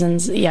privacy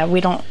reasons,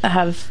 we don't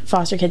have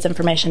foster kids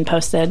information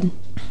posted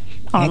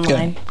online.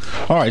 Okay.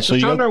 All right. So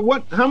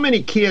how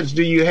many kids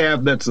do you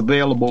have that's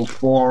available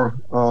for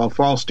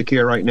foster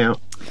care right now?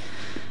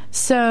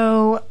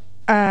 So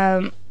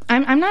I'm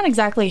not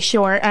exactly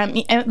sure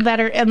that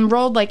are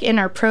enrolled like in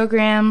our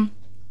program.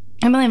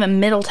 I believe in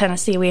Middle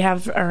Tennessee we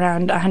have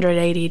around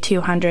 180,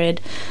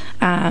 200.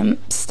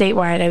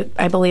 Statewide,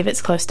 I believe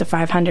it's close to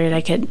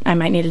 500. I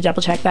might need to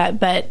double check that,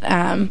 but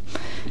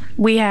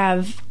we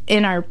have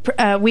in our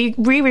we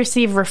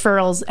receive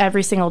referrals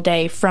every single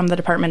day from the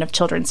Department of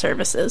Children's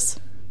Services.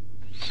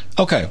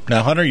 Okay,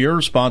 now Hunter, you're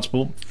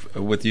responsible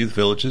with Youth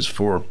Villages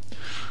for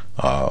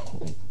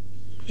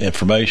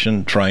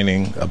information,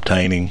 training,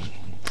 obtaining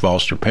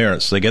foster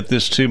parents. They get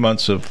this 2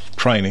 months of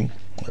training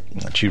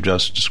that you've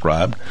just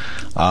described.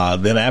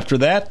 Then after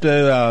that,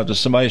 does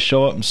somebody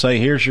show up and say,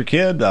 here's your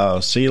kid,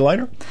 see you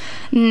later?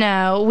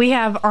 No, we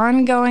have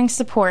ongoing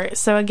support.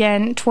 So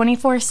again,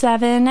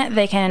 24/7,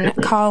 they can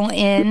call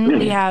in.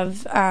 We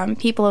have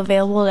people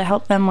available to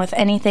help them with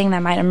anything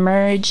that might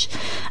emerge,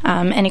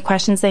 any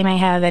questions they may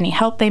have, any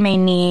help they may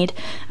need.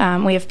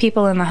 We have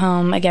people in the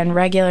home, again,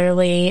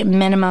 regularly,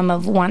 minimum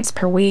of once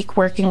per week,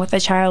 working with a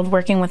child,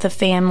 working with a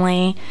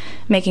family,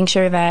 making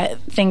sure that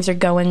things are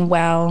going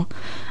well.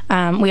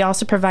 We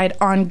also provide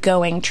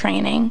ongoing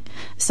training.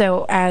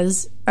 So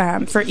as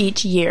for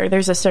each year,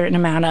 there's a certain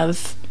amount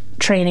of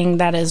training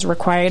that is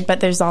required,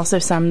 but there's also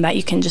some that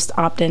you can just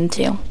opt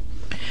into.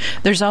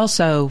 There's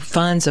also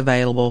funds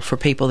available for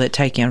people that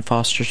take in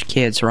foster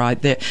kids,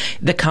 right?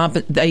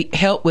 They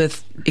help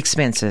with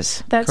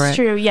expenses. That's correct?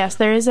 True. Yes,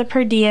 there is a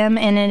per diem,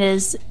 and it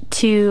is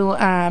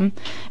to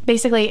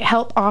basically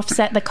help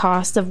offset the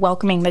cost of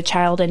welcoming the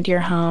child into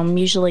your home.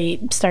 Usually,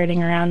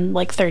 starting around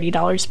like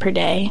 $30 per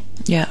day.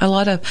 Yeah, a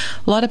lot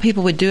of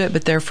people would do it,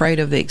 but they're afraid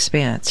of the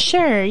expense.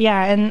 Sure.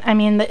 Yeah, and I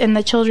mean,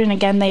 the children,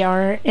 again, they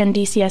are in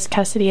DCS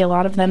custody. A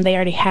lot of them, they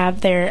already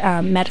have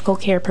their medical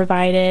care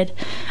provided,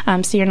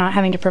 so you're not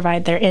having to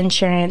provide their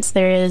insurance.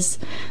 There is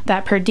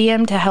that per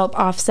diem to help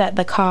offset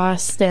the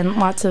cost, and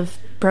lots of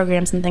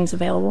programs and things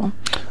available.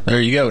 There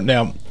you go.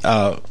 Now,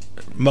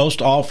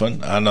 most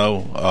often, I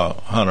know,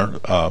 Hunter,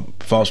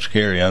 foster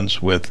care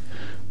ends with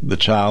the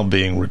child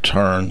being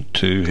returned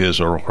to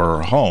his or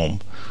her home.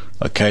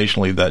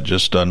 Occasionally, that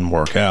just doesn't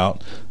work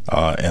out,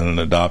 and an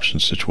adoption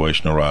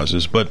situation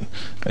arises. But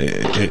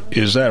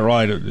is that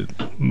right?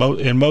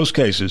 In most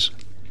cases,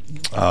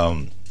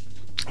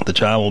 the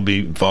child will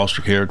be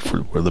foster cared for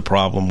where the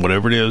problem,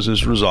 whatever it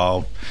is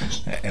resolved,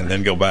 and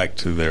then go back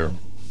to their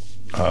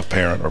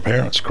parent or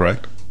parents,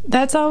 correct?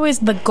 That's always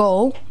the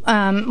goal.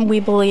 We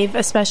believe,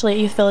 especially at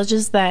Youth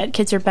Villages, that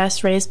kids are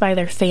best raised by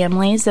their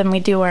families, and we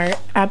do our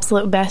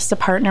absolute best to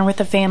partner with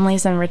the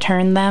families and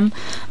return them.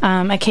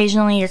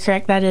 Occasionally, you're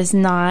correct, that is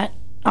not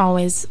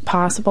always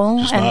possible.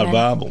 It's not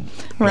viable.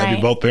 Right.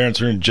 Maybe both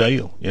parents are in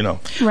jail,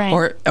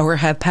 Right. Or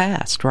have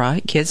passed,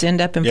 right? Kids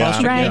end up in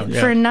foster care. Right,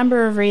 for a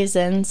number of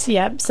reasons.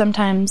 Yep,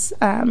 sometimes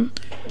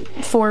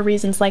for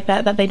reasons like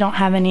that they don't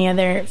have any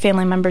other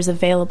family members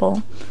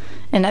available.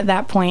 And at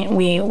that point,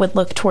 we would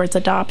look towards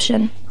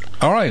adoption.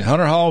 All right,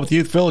 Hunter Hall with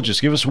Youth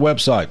Villages. Give us a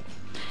website.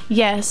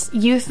 Yes,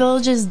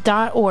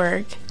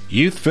 youthvillages.org.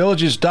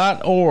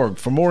 Youthvillages.org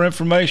for more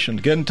information.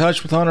 Get in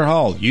touch with Hunter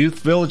Hall.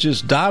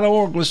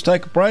 Youthvillages.org. Let's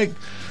take a break.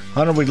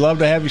 Hunter, we'd love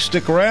to have you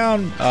stick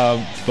around,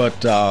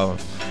 but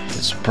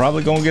it's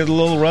probably going to get a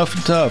little rough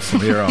and tough from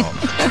here on.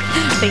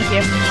 Thank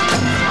you.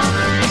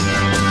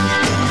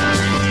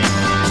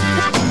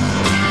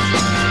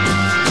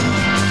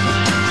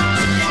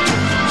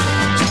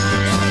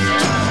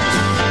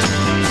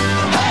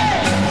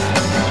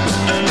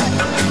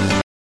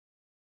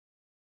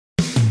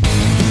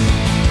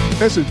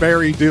 This is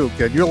Barry Duke,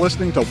 and you're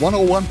listening to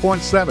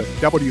 101.7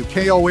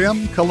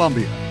 WKOM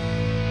Columbia.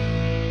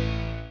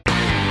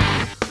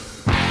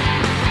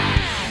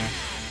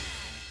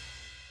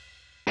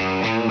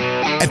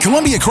 At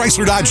Columbia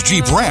Chrysler Dodge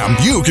Jeep Ram,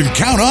 you can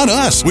count on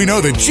us. We know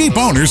that Jeep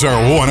owners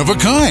are one of a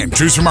kind.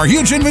 Choose from our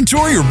huge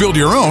inventory or build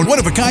your own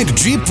one-of-a-kind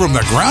Jeep from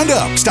the ground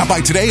up. Stop by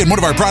today and one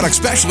of our product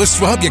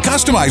specialists will help you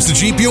customize the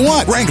Jeep you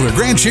want. Wrangler,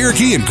 Grand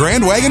Cherokee, and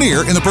Grand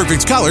Wagoneer in the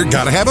perfect color.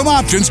 Gotta have them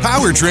options,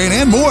 powertrain,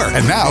 and more.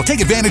 And now, take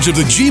advantage of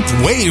the Jeep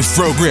Wave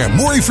program.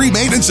 Worry-free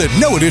maintenance at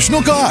no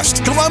additional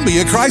cost.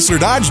 Columbia Chrysler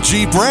Dodge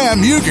Jeep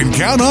Ram, you can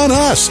count on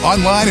us.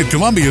 Online at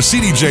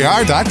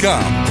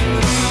ColumbiaCDJR.com.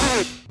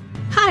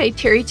 Hi,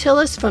 Terry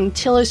Tillis from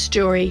Tillis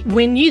Jewelry.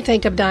 When you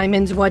think of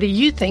diamonds, what do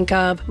you think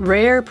of?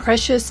 Rare,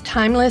 precious,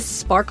 timeless,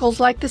 sparkles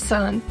like the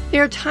sun.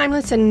 They're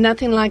timeless and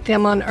nothing like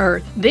them on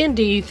earth. Then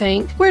do you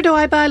think, where do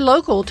I buy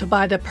local to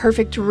buy the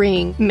perfect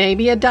ring?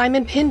 Maybe a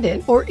diamond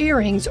pendant or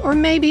earrings or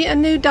maybe a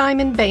new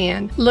diamond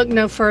band. Look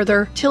no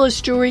further.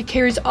 Tillis Jewelry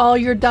carries all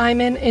your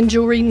diamond and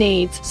jewelry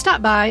needs.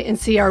 Stop by and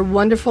see our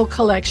wonderful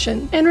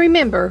collection. And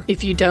remember,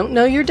 if you don't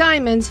know your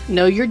diamonds,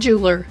 know your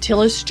jeweler.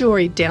 Tillis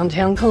Jewelry,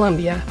 downtown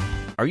Columbia.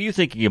 Are you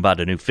thinking about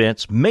a new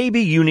fence?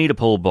 Maybe you need a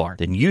pole barn.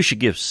 Then you should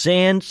give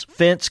Sands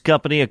Fence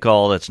Company a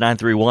call. That's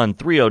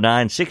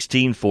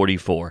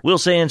 931-309-1644. Will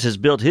Sands has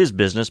built his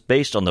business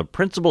based on the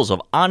principles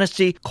of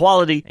honesty,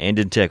 quality, and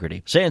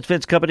integrity. Sands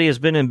Fence Company has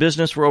been in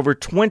business for over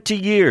 20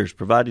 years,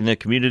 providing the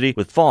community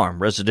with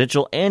farm,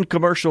 residential, and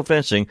commercial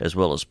fencing, as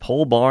well as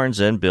pole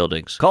barns and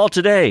buildings. Call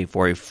today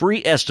for a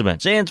free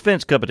estimate. Sands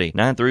Fence Company,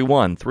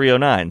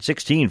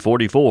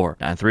 931-309-1644.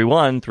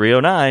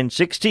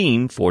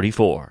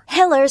 931-309-1644.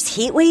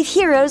 Heller's Heatwave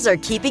Heroes are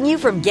keeping you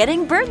from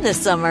getting burned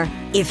this summer.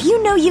 If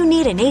you know you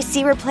need an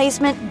AC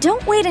replacement,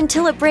 don't wait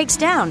until it breaks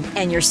down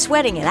and you're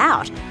sweating it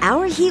out.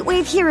 Our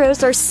Heatwave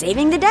Heroes are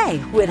saving the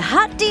day with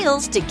hot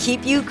deals to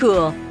keep you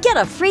cool. Get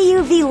a free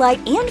UV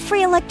light and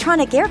free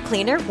electronic air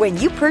cleaner when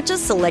you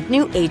purchase select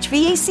new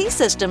HVAC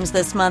systems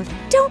this month.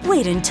 Don't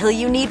wait until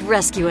you need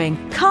rescuing.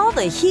 Call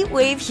the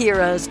Heatwave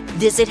Heroes.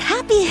 Visit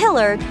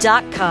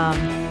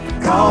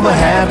happyhiller.com. Call the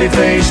Happy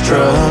Face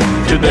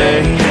Truck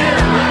today.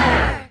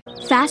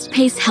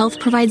 Fast-paced health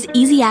provides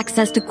easy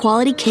access to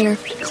quality care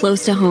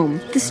close to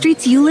home. The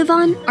streets you live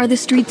on are the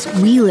streets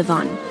we live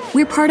on.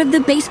 We're part of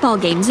the baseball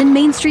games and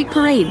Main Street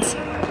parades.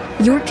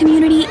 Your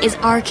community is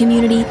our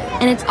community,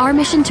 and it's our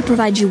mission to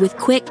provide you with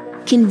quick,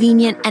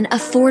 convenient, and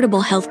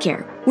affordable health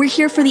care. We're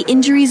here for the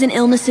injuries and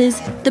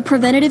illnesses, the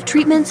preventative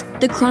treatments,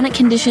 the chronic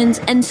conditions,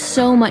 and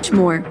so much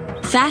more.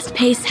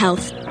 Fast-paced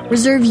health.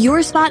 Reserve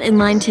your spot in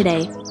line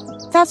today.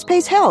 Fast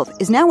Pace Health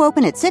is now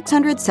open at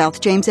 600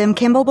 South James M.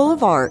 Kimball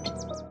Boulevard.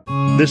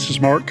 This is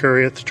Mark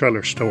Curry at the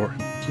Trailer Store.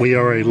 We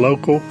are a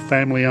local,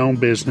 family-owned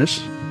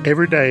business.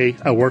 Every day,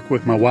 I work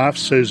with my wife,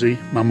 Susie,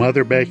 my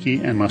mother,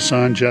 Becky, and my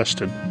son,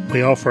 Justin.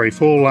 We offer a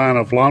full line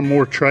of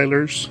lawnmower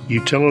trailers,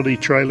 utility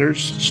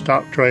trailers,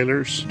 stock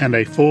trailers, and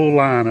a full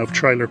line of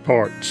trailer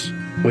parts.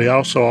 We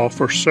also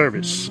offer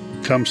service.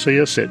 Come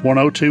see us at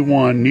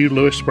 1021 New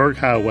Lewisburg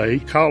Highway.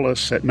 Call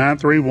us at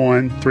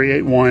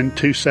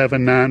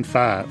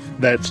 931-381-2795.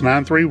 That's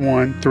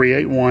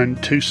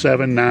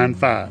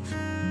 931-381-2795.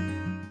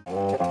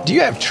 Do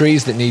you have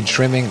trees that need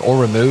trimming or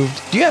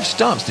removed? Do you have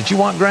stumps that you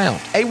want ground?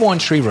 A1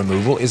 Tree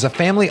Removal is a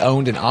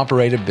family-owned and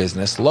operated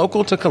business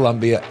local to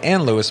Columbia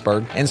and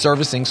Lewisburg and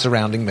servicing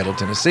surrounding Middle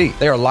Tennessee.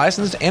 They are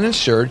licensed and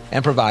insured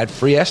and provide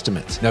free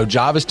estimates. No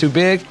job is too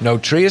big, no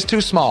tree is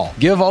too small.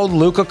 Give old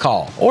Luke a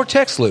call or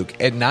text Luke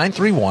at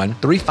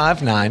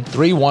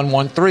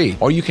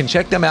 931-359-3113, or you can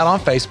check them out on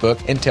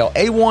Facebook and tell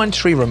A1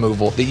 Tree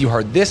Removal that you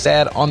heard this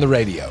ad on the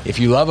radio. If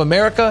you love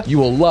America, you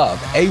will love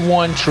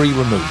A1 Tree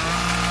Removal.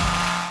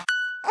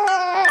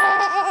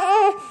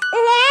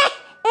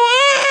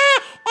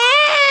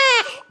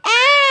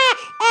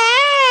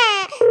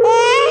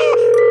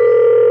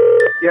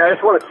 Yeah, I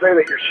just want to say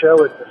that your show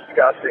is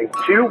disgusting.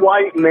 Two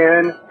white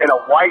men and a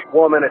white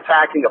woman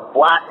attacking a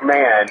black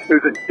man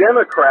who's a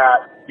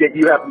Democrat, yet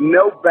you have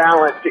no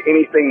balance to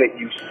anything that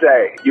you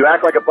say. You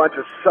act like a bunch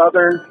of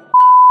Southern.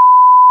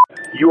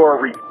 You are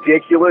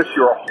ridiculous.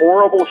 You're a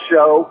horrible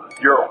show.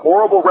 You're a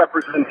horrible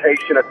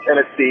representation of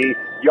Tennessee.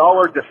 Y'all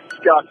are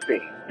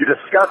disgusting. You're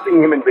disgusting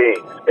human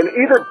beings. And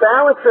either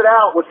balance it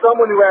out with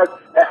someone who has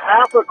a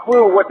half a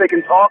clue what they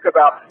can talk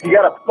about. You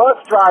got a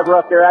bus driver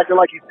up there acting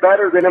like he's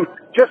better than him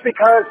just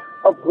because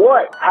of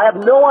what? I have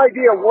no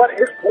idea what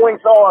his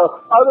points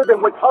are other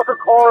than what Tucker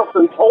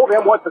Carlson told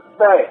him what to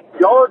say.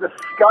 Y'all are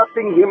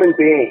disgusting human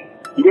beings.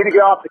 You need to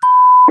get off the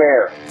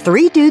air.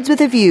 Three Dudes with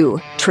a View,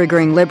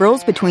 triggering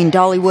liberals between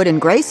Dollywood and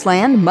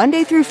Graceland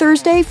Monday through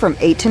Thursday from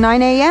 8 to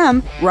 9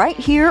 a.m. right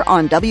here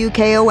on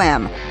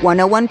WKOM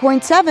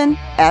 101.7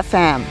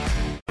 FM.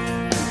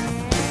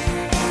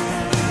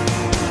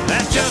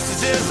 That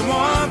justice is the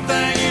one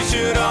thing you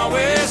should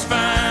always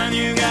find.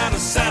 You gotta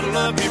saddle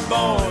up your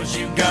boys,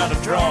 you gotta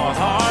draw a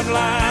hard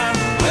line.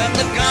 When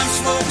the gun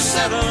smoke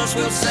settles,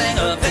 we'll sing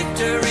a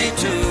victory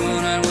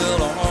tune, and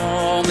we'll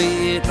all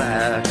meet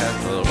back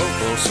at the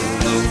local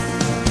saloon.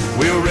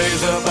 We'll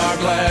raise up our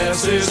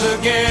glasses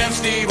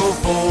against evil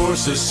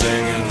forces,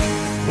 singing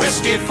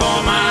whiskey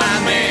for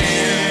my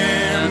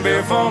men,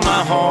 beer for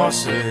my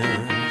horses.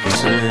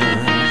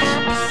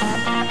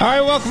 All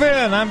right, welcome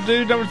in. I'm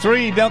dude number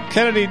 3, Del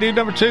Kennedy. Dude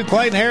number 2,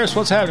 Clayton Harris.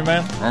 What's happening,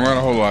 man? I'm not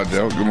a whole lot,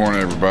 Del. Good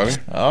morning, everybody.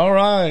 All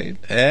right.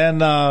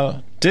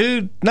 And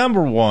dude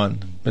number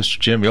 1, Mr.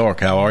 Jim York.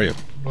 How are you?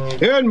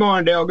 Good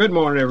morning, Del. Good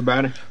morning,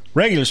 everybody.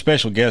 Regular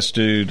special guest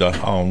dude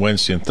on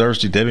Wednesday and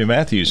Thursday, Debbie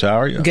Matthews. How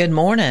are you? Good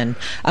morning.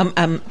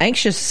 I'm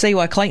anxious to see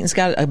why Clayton's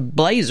got a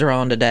blazer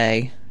on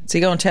today. Is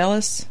he going to tell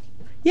us?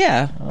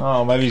 Yeah.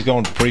 Oh, maybe he's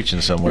going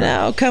preaching somewhere.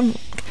 No, come.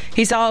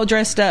 He's all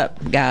dressed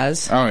up,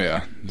 guys. Oh,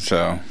 yeah.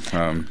 So,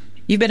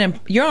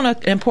 you're on an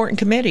important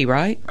committee,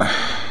 right?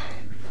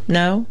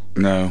 No?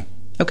 No.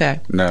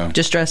 Okay. No.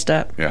 Just dressed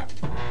up? Yeah.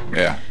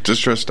 Yeah.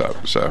 Just dressed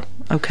up, so.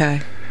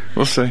 Okay.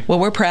 We'll see. Well,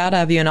 we're proud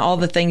of you and all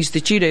the things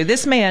that you do.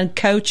 This man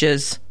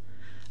coaches,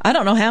 I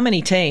don't know how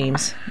many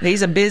teams.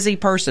 He's a busy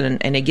person,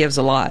 and he gives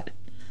a lot.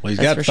 Well, he's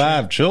got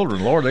 5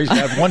 children. Lord, he's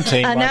got one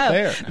team I know, right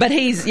there. But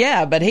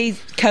he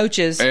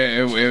coaches.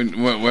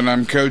 And when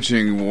I'm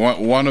coaching,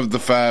 one of the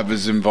 5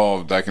 is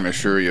involved, I can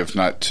assure you, if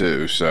not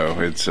 2.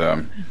 So it's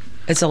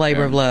a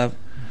labor of love.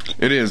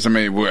 It is. I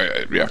mean,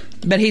 yeah.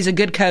 But he's a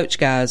good coach,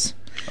 guys.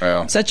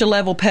 Well, such a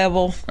level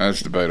pebble.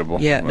 That's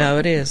debatable. Yeah, no,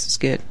 it is. It's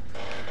good.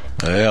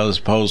 Well, as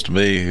opposed to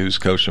me, who's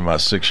coaching my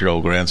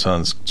 6-year-old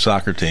grandson's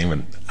soccer team,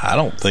 and I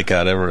don't think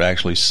I'd ever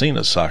actually seen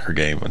a soccer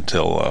game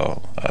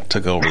until I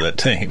took over that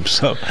team.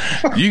 So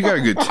you got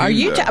a good team. Are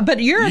you?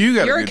 But you're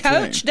a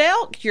coach, team.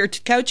 Del. You're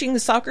coaching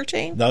the soccer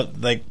team. No,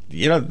 they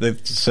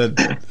said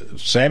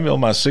Samuel,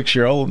 my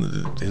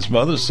 6-year-old, his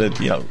mother said,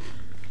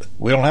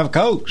 we don't have a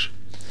coach,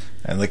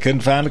 and they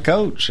couldn't find a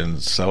coach,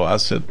 and so I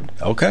said,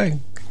 okay.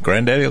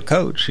 Granddaddy will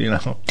coach,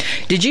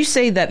 Did you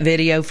see that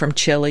video from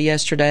Chile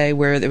yesterday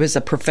where there was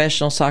a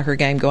professional soccer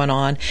game going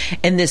on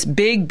and this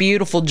big,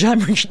 beautiful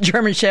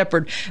German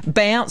Shepherd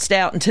bounced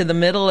out into the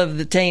middle of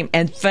the team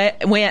and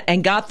went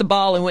and got the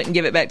ball and went and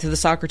give it back to the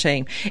soccer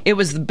team? It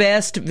was the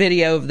best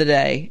video of the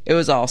day. It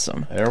was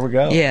awesome. There we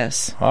go.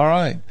 Yes. All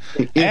right.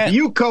 If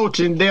you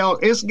coaching, Del,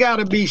 it's got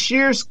to be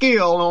sheer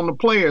skill on the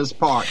player's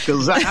part,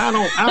 because I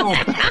don't.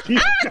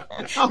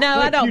 No,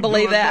 I don't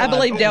believe that. I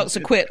believe Del's a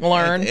quit and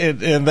learn.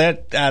 And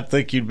that, I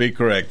think you'd be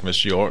correct,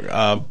 Miss York.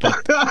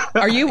 But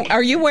are you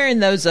wearing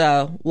those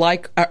are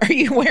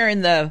you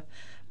wearing the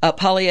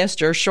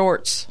polyester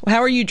shorts?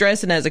 How are you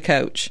dressing as a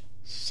coach?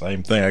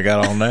 Same thing I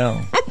got on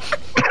now.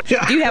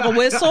 Do you have a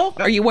whistle?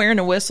 Are you wearing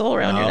a whistle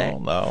around your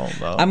neck? No.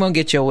 I'm going to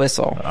get you a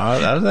whistle.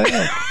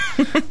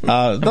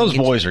 Those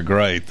boys are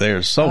great.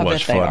 They're so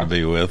much fun to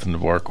be with and to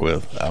work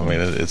with. I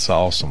mean, it's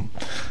awesome.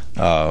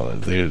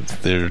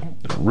 They're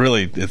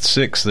really, at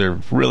 6, they're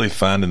really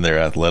finding their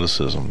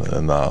athleticism,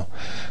 and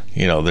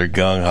they're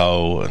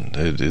gung-ho, and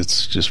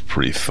it's just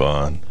pretty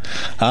fun.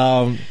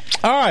 All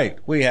right,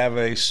 we have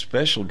a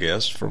special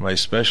guest from a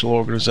special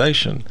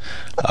organization,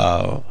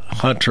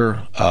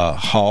 Hunter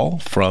Hall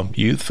from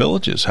Youth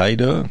Villages. How you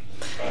doing?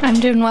 I'm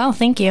doing well,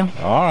 thank you.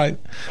 All right,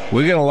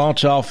 we're going to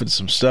launch off into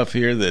some stuff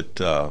here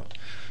that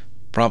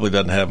probably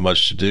doesn't have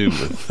much to do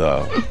with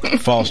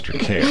foster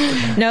care.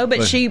 No,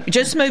 but she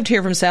just moved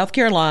here from South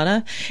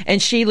Carolina,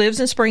 and she lives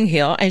in Spring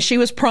Hill, and she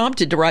was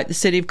prompted to write the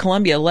City of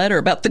Columbia a letter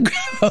about the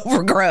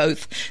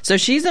overgrowth. So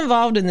she's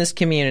involved in this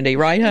community,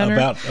 right, Hunter?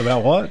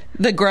 About what?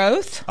 The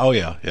growth. Oh,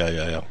 yeah.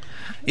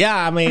 Yeah,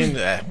 I mean,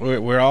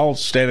 we're all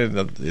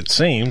standing, it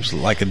seems,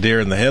 like a deer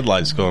in the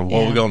headlights going,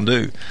 what are we going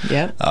to do?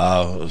 Yeah.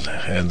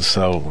 And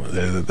so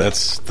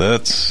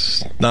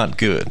that's not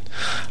good.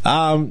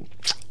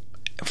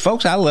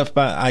 Folks,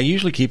 I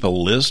usually keep a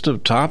list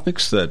of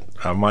topics that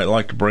I might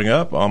like to bring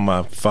up on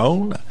my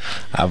phone.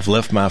 I've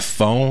left my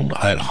phone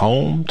at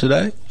home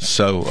today.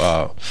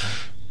 So,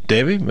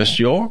 Debbie, Miss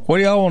York, what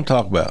do y'all want to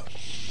talk about?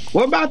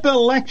 What about the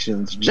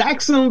elections?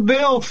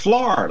 Jacksonville,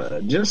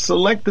 Florida, just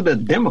selected a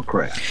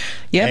Democrat.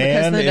 Yeah,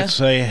 and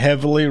it's a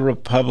heavily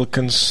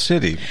Republican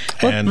city.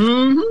 And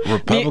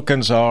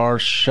Republicans are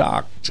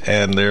shocked,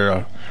 and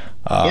they're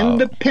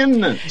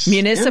independents.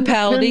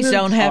 Municipalities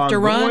don't have to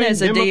run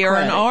as a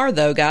Democratic. DRNR,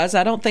 though, guys.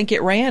 I don't think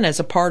it ran as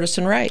a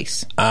partisan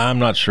race. I'm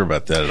not sure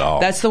about that at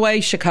all. That's the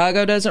way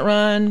Chicago doesn't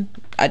run.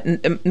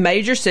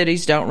 Major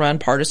cities don't run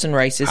partisan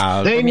races.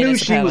 They knew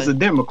she was a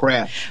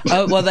Democrat.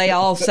 Oh, well, they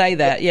all say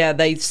that. Yeah,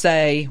 they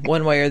say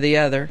one way or the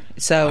other.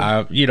 So,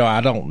 I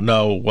don't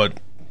know what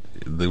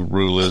the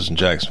rule is in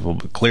Jacksonville,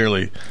 but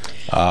clearly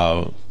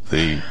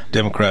the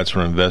Democrats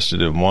were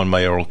invested in one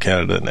mayoral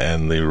candidate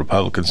and the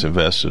Republicans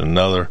invested in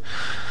another.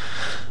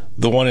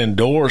 The one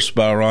endorsed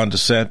by Ron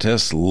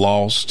DeSantis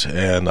lost,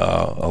 and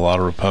a lot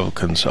of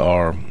Republicans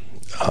are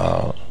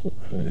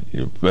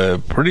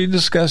pretty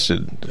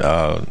disgusted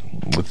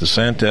with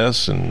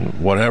DeSantis and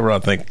whatever. I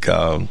think,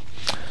 I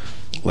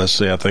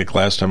think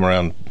last time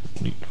around,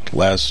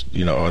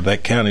 that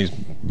county,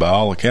 by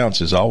all accounts,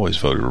 has always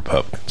voted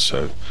Republican.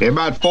 So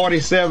about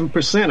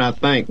 47%, I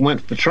think,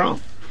 went for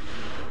Trump.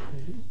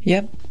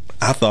 Yep.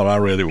 I thought I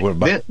read it was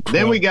about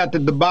then we got the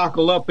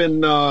debacle up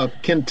in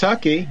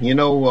Kentucky.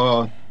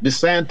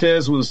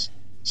 DeSantis was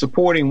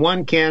supporting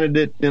one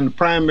candidate in the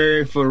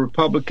primary for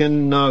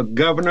Republican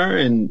governor,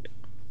 and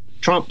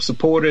Trump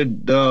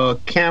supported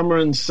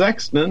Cameron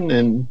Sexton,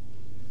 and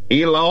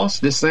he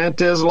lost.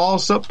 DeSantis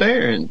lost up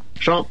there, and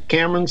Trump,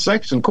 Cameron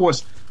Sexton. Of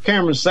course,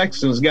 Cameron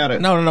Sexton's got a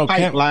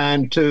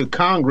pipeline to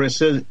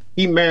Congress.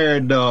 He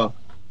married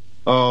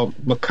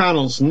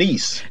McConnell's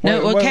niece.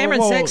 No,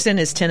 Cameron Sexton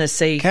is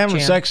Tennessee.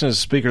 Cameron Sexton is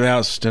Speaker of the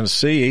House of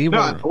Tennessee.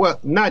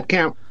 Not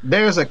Cam.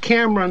 There's a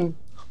Cameron.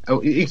 Oh,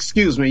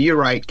 excuse me, you're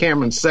right.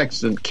 Cameron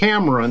Sexton.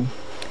 Cameron,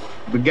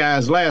 the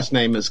guy's last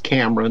name is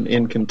Cameron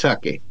in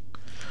Kentucky.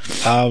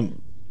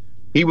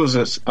 He was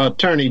an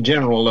attorney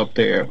general up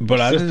there.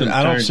 But I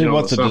don't see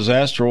what the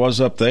disaster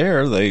was up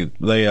there.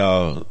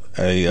 Well,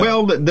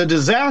 the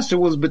disaster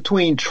was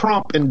between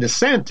Trump and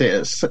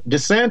DeSantis.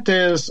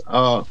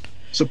 DeSantis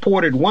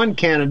supported one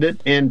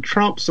candidate, and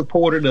Trump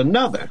supported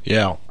another.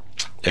 Yeah.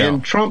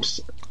 And Trump's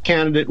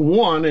candidate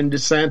won, and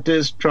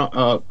DeSantis'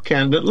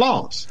 candidate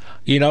lost.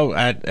 You know,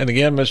 and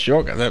again, Mr.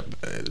 York,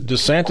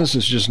 DeSantis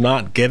is just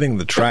not getting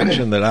the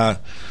traction that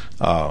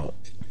I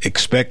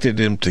expected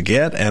him to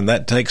get, and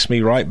that takes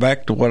me right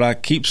back to what I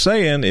keep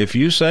saying. If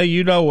you say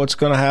you know what's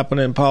going to happen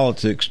in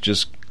politics,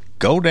 just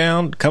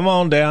come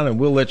on down, and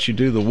we'll let you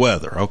do the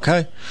weather,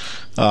 okay?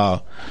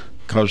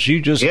 Because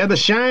the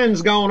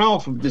shine's gone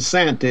off of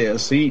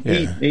DeSantis. He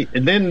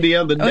then the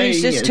other day,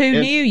 he's just too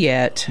new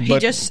yet. He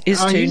just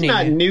is too new. He's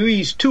not new.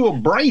 He's too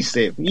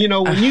abrasive. You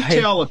know, when you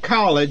tell a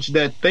college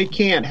that they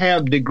can't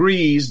have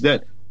degrees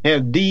that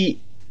have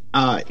D,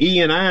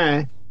 E, and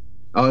I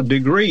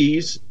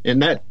degrees,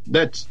 and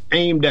that's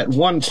aimed at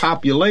one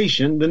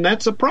population, then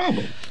that's a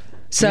problem.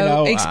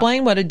 So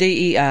explain what a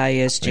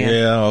DEI is, Jim.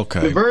 Yeah,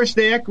 okay.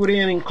 Diversity, equity,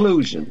 and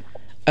inclusion.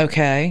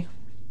 Okay.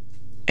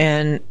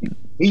 And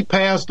he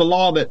passed a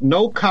law that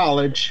no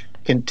college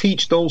can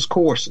teach those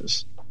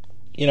courses.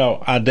 You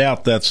know, I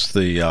doubt that's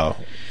the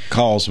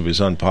cause of his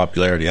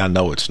unpopularity. I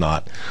know it's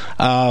not.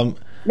 No,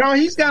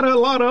 he's got a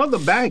lot of other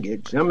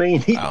baggage. I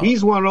mean,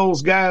 he's one of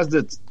those guys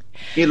that's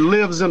he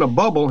lives in a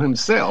bubble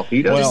himself.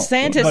 He doesn't.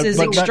 DeSantis is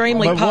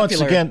extremely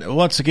popular.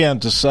 Once again,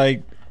 to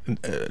say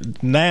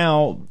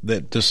now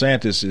that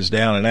DeSantis is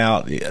down and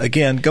out,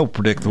 again, go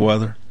predict the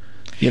weather.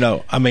 You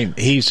know, I mean,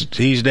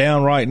 he's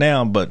down right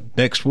now, but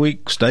next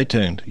week, stay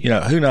tuned. You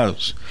know, who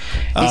knows?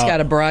 He's got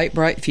a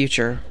bright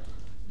future.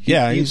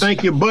 Yeah. You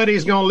think your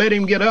buddy's going to let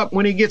him get up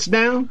when he gets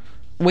down?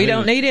 We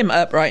don't need him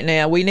up right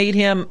now. We need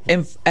him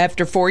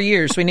after 4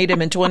 years. We need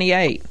him in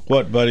 28.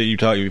 What buddy are you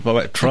talking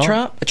about?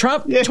 Trump?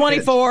 Trump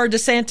 24,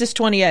 DeSantis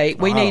 28.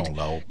 We need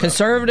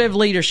conservative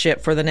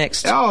leadership for the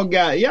next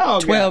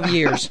 12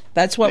 years.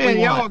 That's what we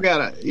want.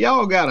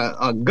 Y'all got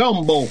a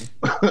gumbo,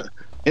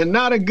 and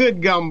not a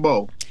good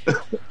gumbo.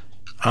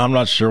 I'm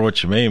not sure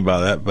what you mean by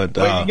that, but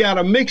you got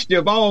a mixture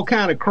of all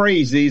kind of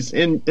crazies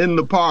in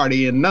the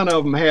party, and none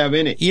of them have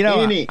any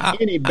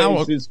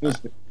basis.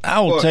 I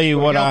will tell you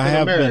what I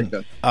have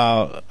been.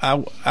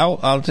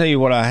 I'll tell you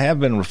what I have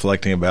been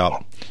reflecting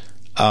about.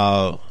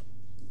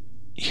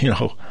 You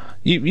know,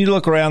 you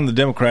look around the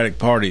Democratic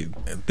Party.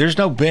 There's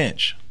no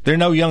bench. There are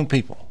no young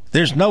people.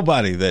 There's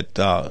nobody that.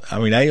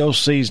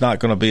 AOC's not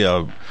going to be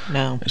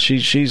no.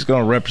 She's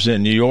going to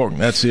represent New York,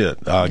 and that's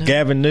it.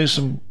 Gavin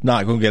Newsom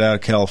not going to get out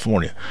of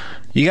California.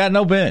 You got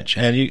no bench,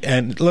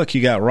 and look,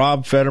 you got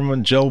Rob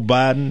Fetterman, Joe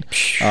Biden,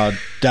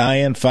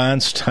 Dianne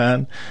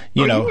Feinstein.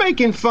 You know, you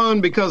making fun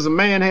because a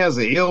man has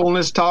an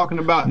illness talking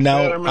about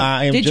Fetterman?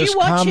 I am just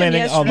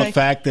commenting on the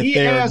fact that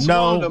there are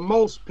no. One of the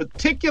most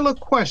particular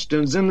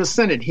questions in the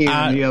Senate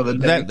hearing the other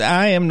day.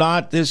 I am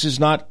not. This is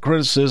not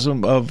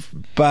criticism of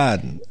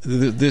Biden.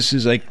 This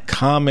is a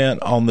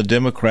comment on the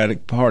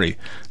Democratic Party.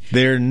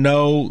 There are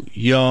no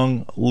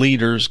young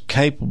leaders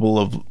capable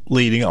of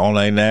leading on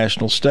a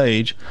national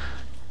stage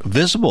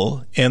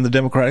visible in the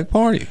Democratic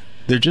Party.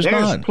 There's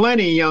not.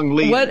 Plenty of young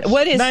leaders.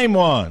 What is name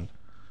one?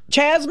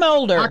 Chaz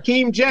Mulder,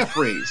 Hakeem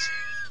Jeffries.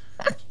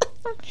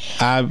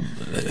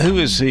 Who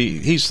is he?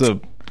 He's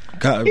the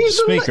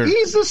speaker.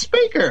 He's the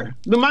speaker,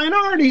 the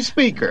minority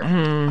speaker.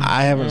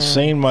 I haven't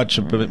seen much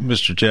of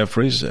Mr.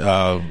 Jeffries.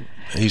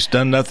 He's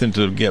done nothing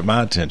to get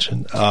my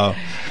attention.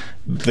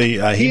 He's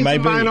a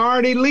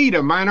minority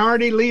leader.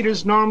 Minority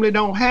leaders normally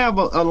don't have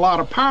a lot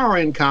of power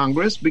in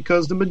Congress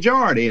because the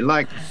majority,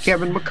 like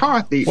Kevin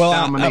McCarthy,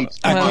 dominates.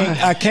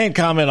 I can't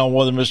comment on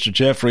whether Mr.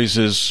 Jeffries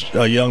is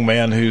a young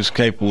man who's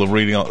capable of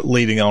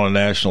leading on a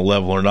national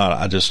level or not.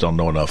 I just don't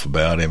know enough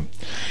about him.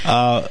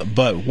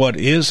 But what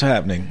is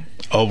happening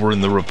over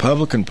in the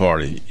Republican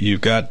Party,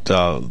 you've got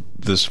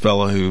this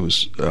fellow who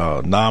was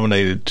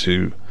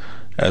nominated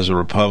as a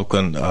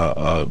Republican,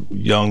 a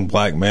young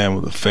black man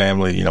with a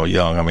family,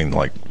 young, I mean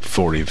like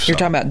 40. You're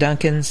talking about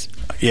Duncans?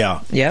 Yeah.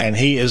 And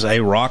he is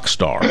a rock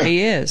star.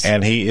 He is.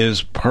 And he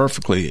is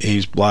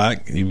he's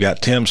black. You've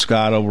got Tim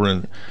Scott over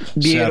in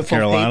South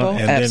Carolina. People.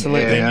 And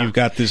absolutely. Then you've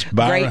got this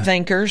Byron. Great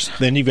thinkers.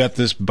 Then you've got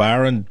this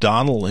Byron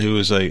Donald, who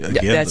is a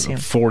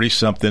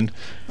 40-something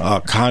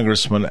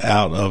congressman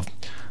out of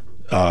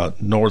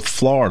North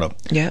Florida.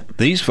 Yeah.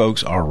 These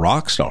folks are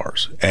rock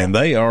stars, and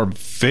they are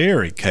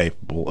very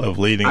capable of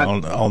leading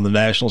on the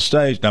national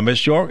stage. Now,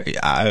 Miss York,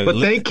 but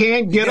they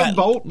can't get a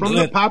vote from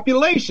the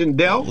population,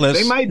 Del.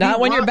 They might not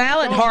be when you're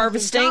ballot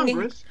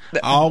harvesting.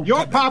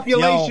 Your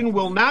population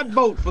will not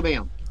vote for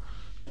them.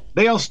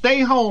 They'll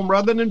stay home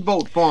rather than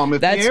vote for them if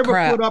they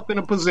ever put up in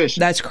a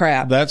position. That's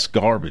crap. That's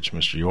garbage,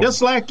 Mr. York.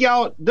 Just like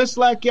y'all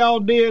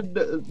did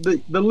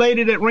the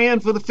lady that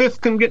ran for the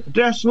 5th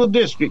Congressional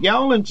District.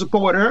 Y'all didn't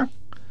support her.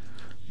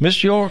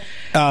 Miss York,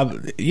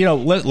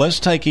 let's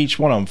take each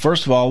one of them.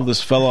 First of all,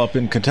 this fellow up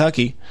in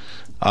Kentucky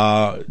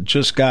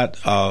just got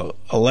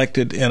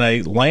elected in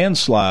a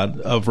landslide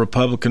of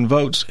Republican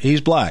votes.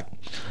 He's black.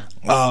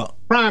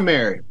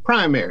 Primary.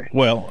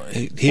 Well,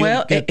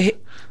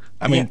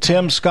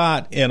 Tim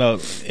Scott in a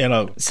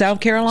South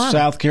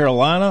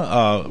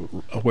Carolina,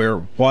 where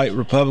white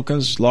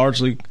Republicans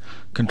largely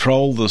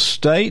control the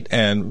state,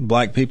 and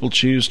black people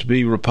choose to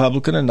be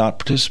Republican and not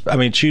participate. I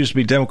mean, choose to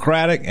be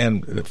Democratic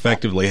and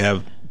effectively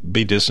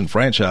be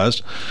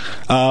disenfranchised.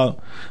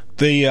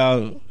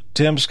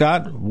 Tim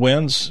Scott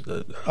wins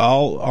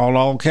on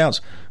all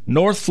counts.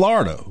 North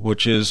Florida,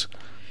 which is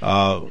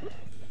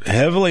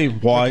heavily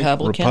white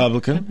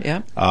Republican.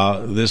 Yeah.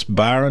 This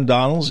Byron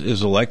Donalds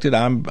is elected.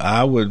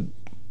 I would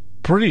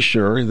pretty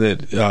sure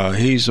that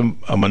he's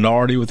a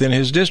minority within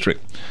his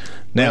district.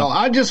 Now,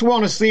 I just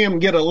want to see them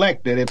get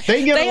elected. If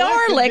they get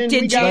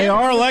elected, they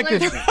are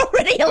elected. They're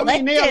already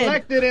elected. They're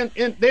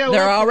elected,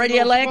 they're already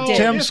elected.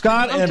 Tim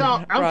Scott, I'm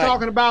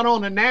talking about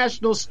on a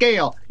national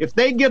scale. If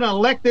they get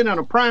elected on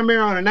a primary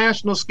on a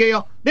national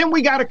scale, then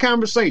we got a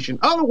conversation.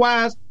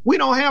 Otherwise, we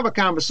don't have a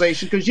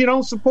conversation because you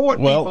don't support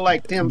people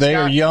like Tim Scott. They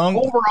are young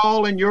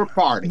overall in your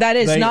party. That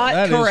is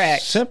not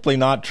correct. Is simply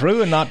not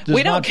true, and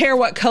we don't care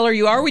what color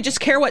you are. We just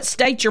care what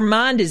state your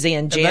mind is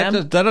in, Jim.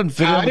 That doesn't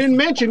fit. I didn't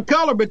mention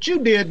color, but you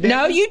did.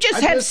 No, you just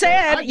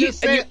said.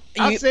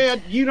 I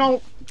said you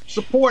don't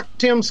support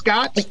Tim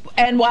Scott.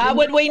 And why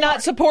would we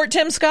not support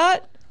Tim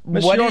Scott?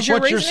 What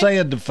you're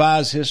saying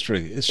defies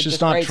history. It's just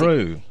not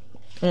crazy.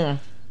 True.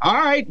 All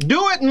right,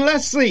 do it and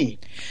let's see.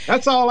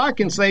 That's all I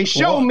can say.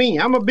 Show me.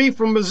 I'm going to be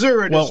from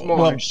Missouri this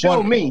morning.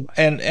 Show me.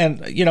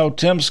 And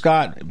Tim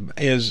Scott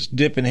is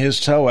dipping his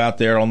toe out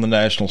there on the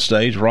national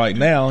stage right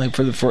now.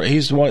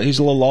 He's a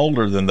little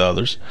older than the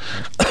others.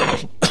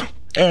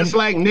 It's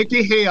like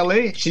Nikki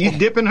Haley. She's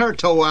dipping her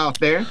toe out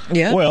there.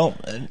 Yeah. Well,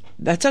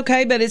 that's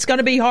okay, but it's going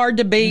to be hard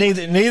to beat.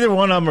 Neither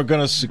one of them are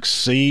going to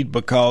succeed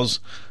because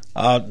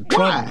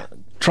Trump.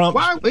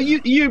 Why?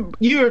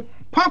 You're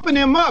pumping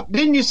them up.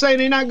 Didn't you say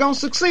they're not going to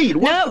succeed?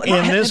 No.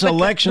 In this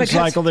election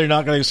cycle, they're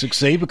not going to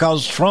succeed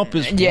because Trump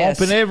is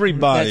bumping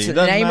everybody.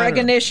 That's name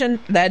recognition.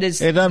 That is.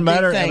 It doesn't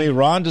matter. I mean,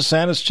 Ron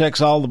DeSantis checks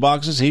all the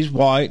boxes. He's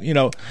white.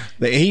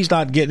 He's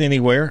not getting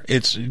anywhere.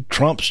 It's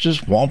Trump's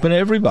just whomping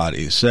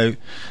everybody. So,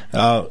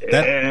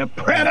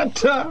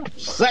 predator,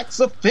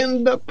 sex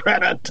offender,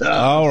 predator.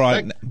 All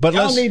right, but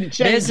let's need to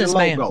change the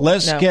logo.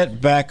 Let's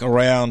get back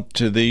around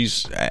to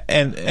these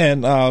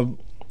and.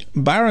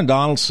 Byron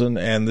Donaldson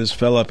and this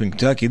fellow up in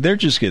Kentucky, they're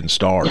just getting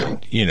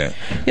started, Yes,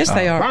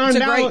 they are. Byron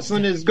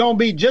Donaldson is going to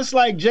be just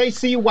like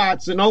J.C.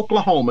 Watts in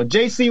Oklahoma.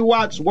 J.C.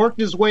 Watts worked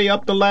his way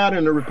up the ladder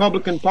in the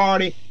Republican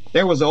Party.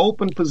 There was an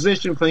open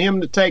position for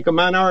him to take a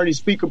minority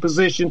speaker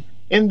position,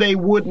 and they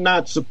would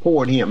not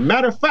support him.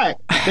 Matter of fact,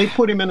 they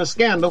put him in a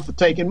scandal for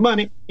taking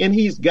money, and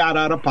he's got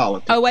out of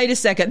politics. Oh, wait a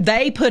second.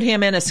 They put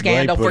him in a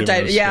scandal for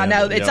taking. Yeah,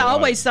 no, it's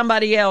always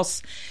somebody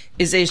else.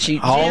 Is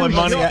issued.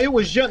 It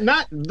was just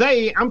not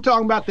they. I'm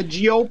talking about the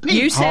GOP.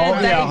 You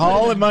said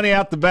hauling money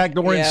out the back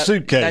door in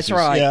suitcases. That's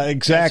right. Yeah,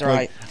 exactly.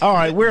 That's right. All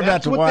right,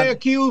 That's what they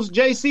accused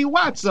J.C.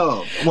 Watts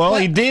of. Well,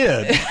 he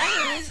did.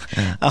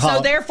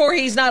 So therefore,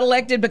 he's not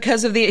elected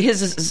because of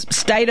his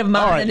state of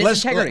mind and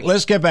his integrity.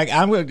 Let's get back.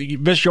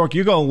 Miss York,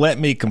 you're going to let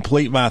me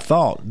complete my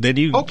thought. Did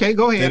you? Okay,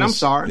 go ahead. I'm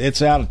sorry.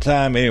 It's out of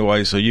time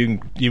anyway, so you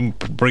can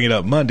bring it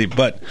up Monday.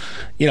 But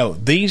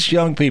these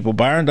young people,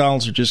 Byron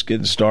Donalds are just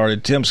getting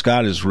started. Tim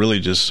Scott is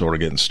really just sort of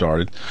getting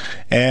started,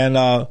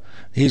 and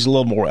he's a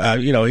little more.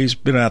 He's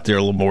been out there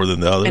a little more than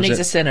the others. And he's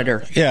a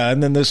senator. Yeah,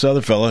 and then this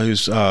other fellow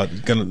who's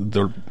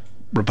the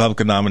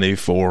Republican nominee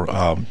for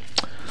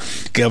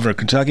governor of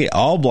Kentucky,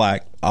 all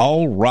black,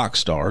 all rock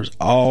stars,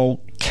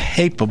 all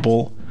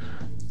capable.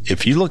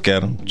 If you look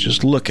at them,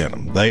 just look at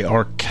them. They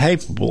are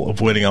capable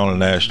of winning on a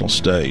national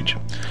stage.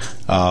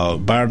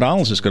 Byron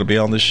Donalds is going to be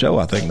on this show,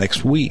 I think,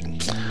 next week.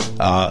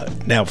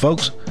 Now,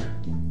 folks,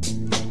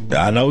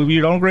 I know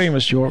you don't agree,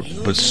 Mr. York,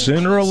 but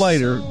sooner or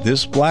later,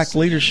 this black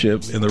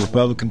leadership in the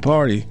Republican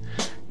Party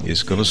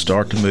is going to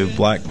start to move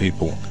black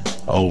people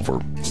over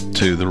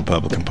to the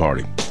Republican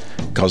Party.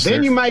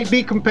 Then you might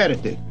be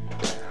competitive.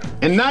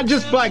 And not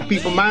just black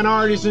people,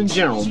 minorities in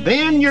general.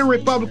 Then your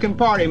Republican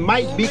Party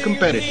might be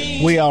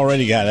competitive. We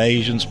already got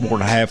Asians, more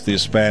than half the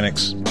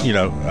Hispanics.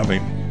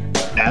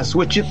 That's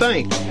what you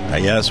think.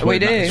 That's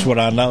what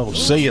I know.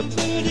 See you.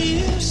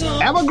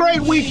 Have a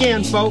great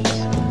weekend, folks.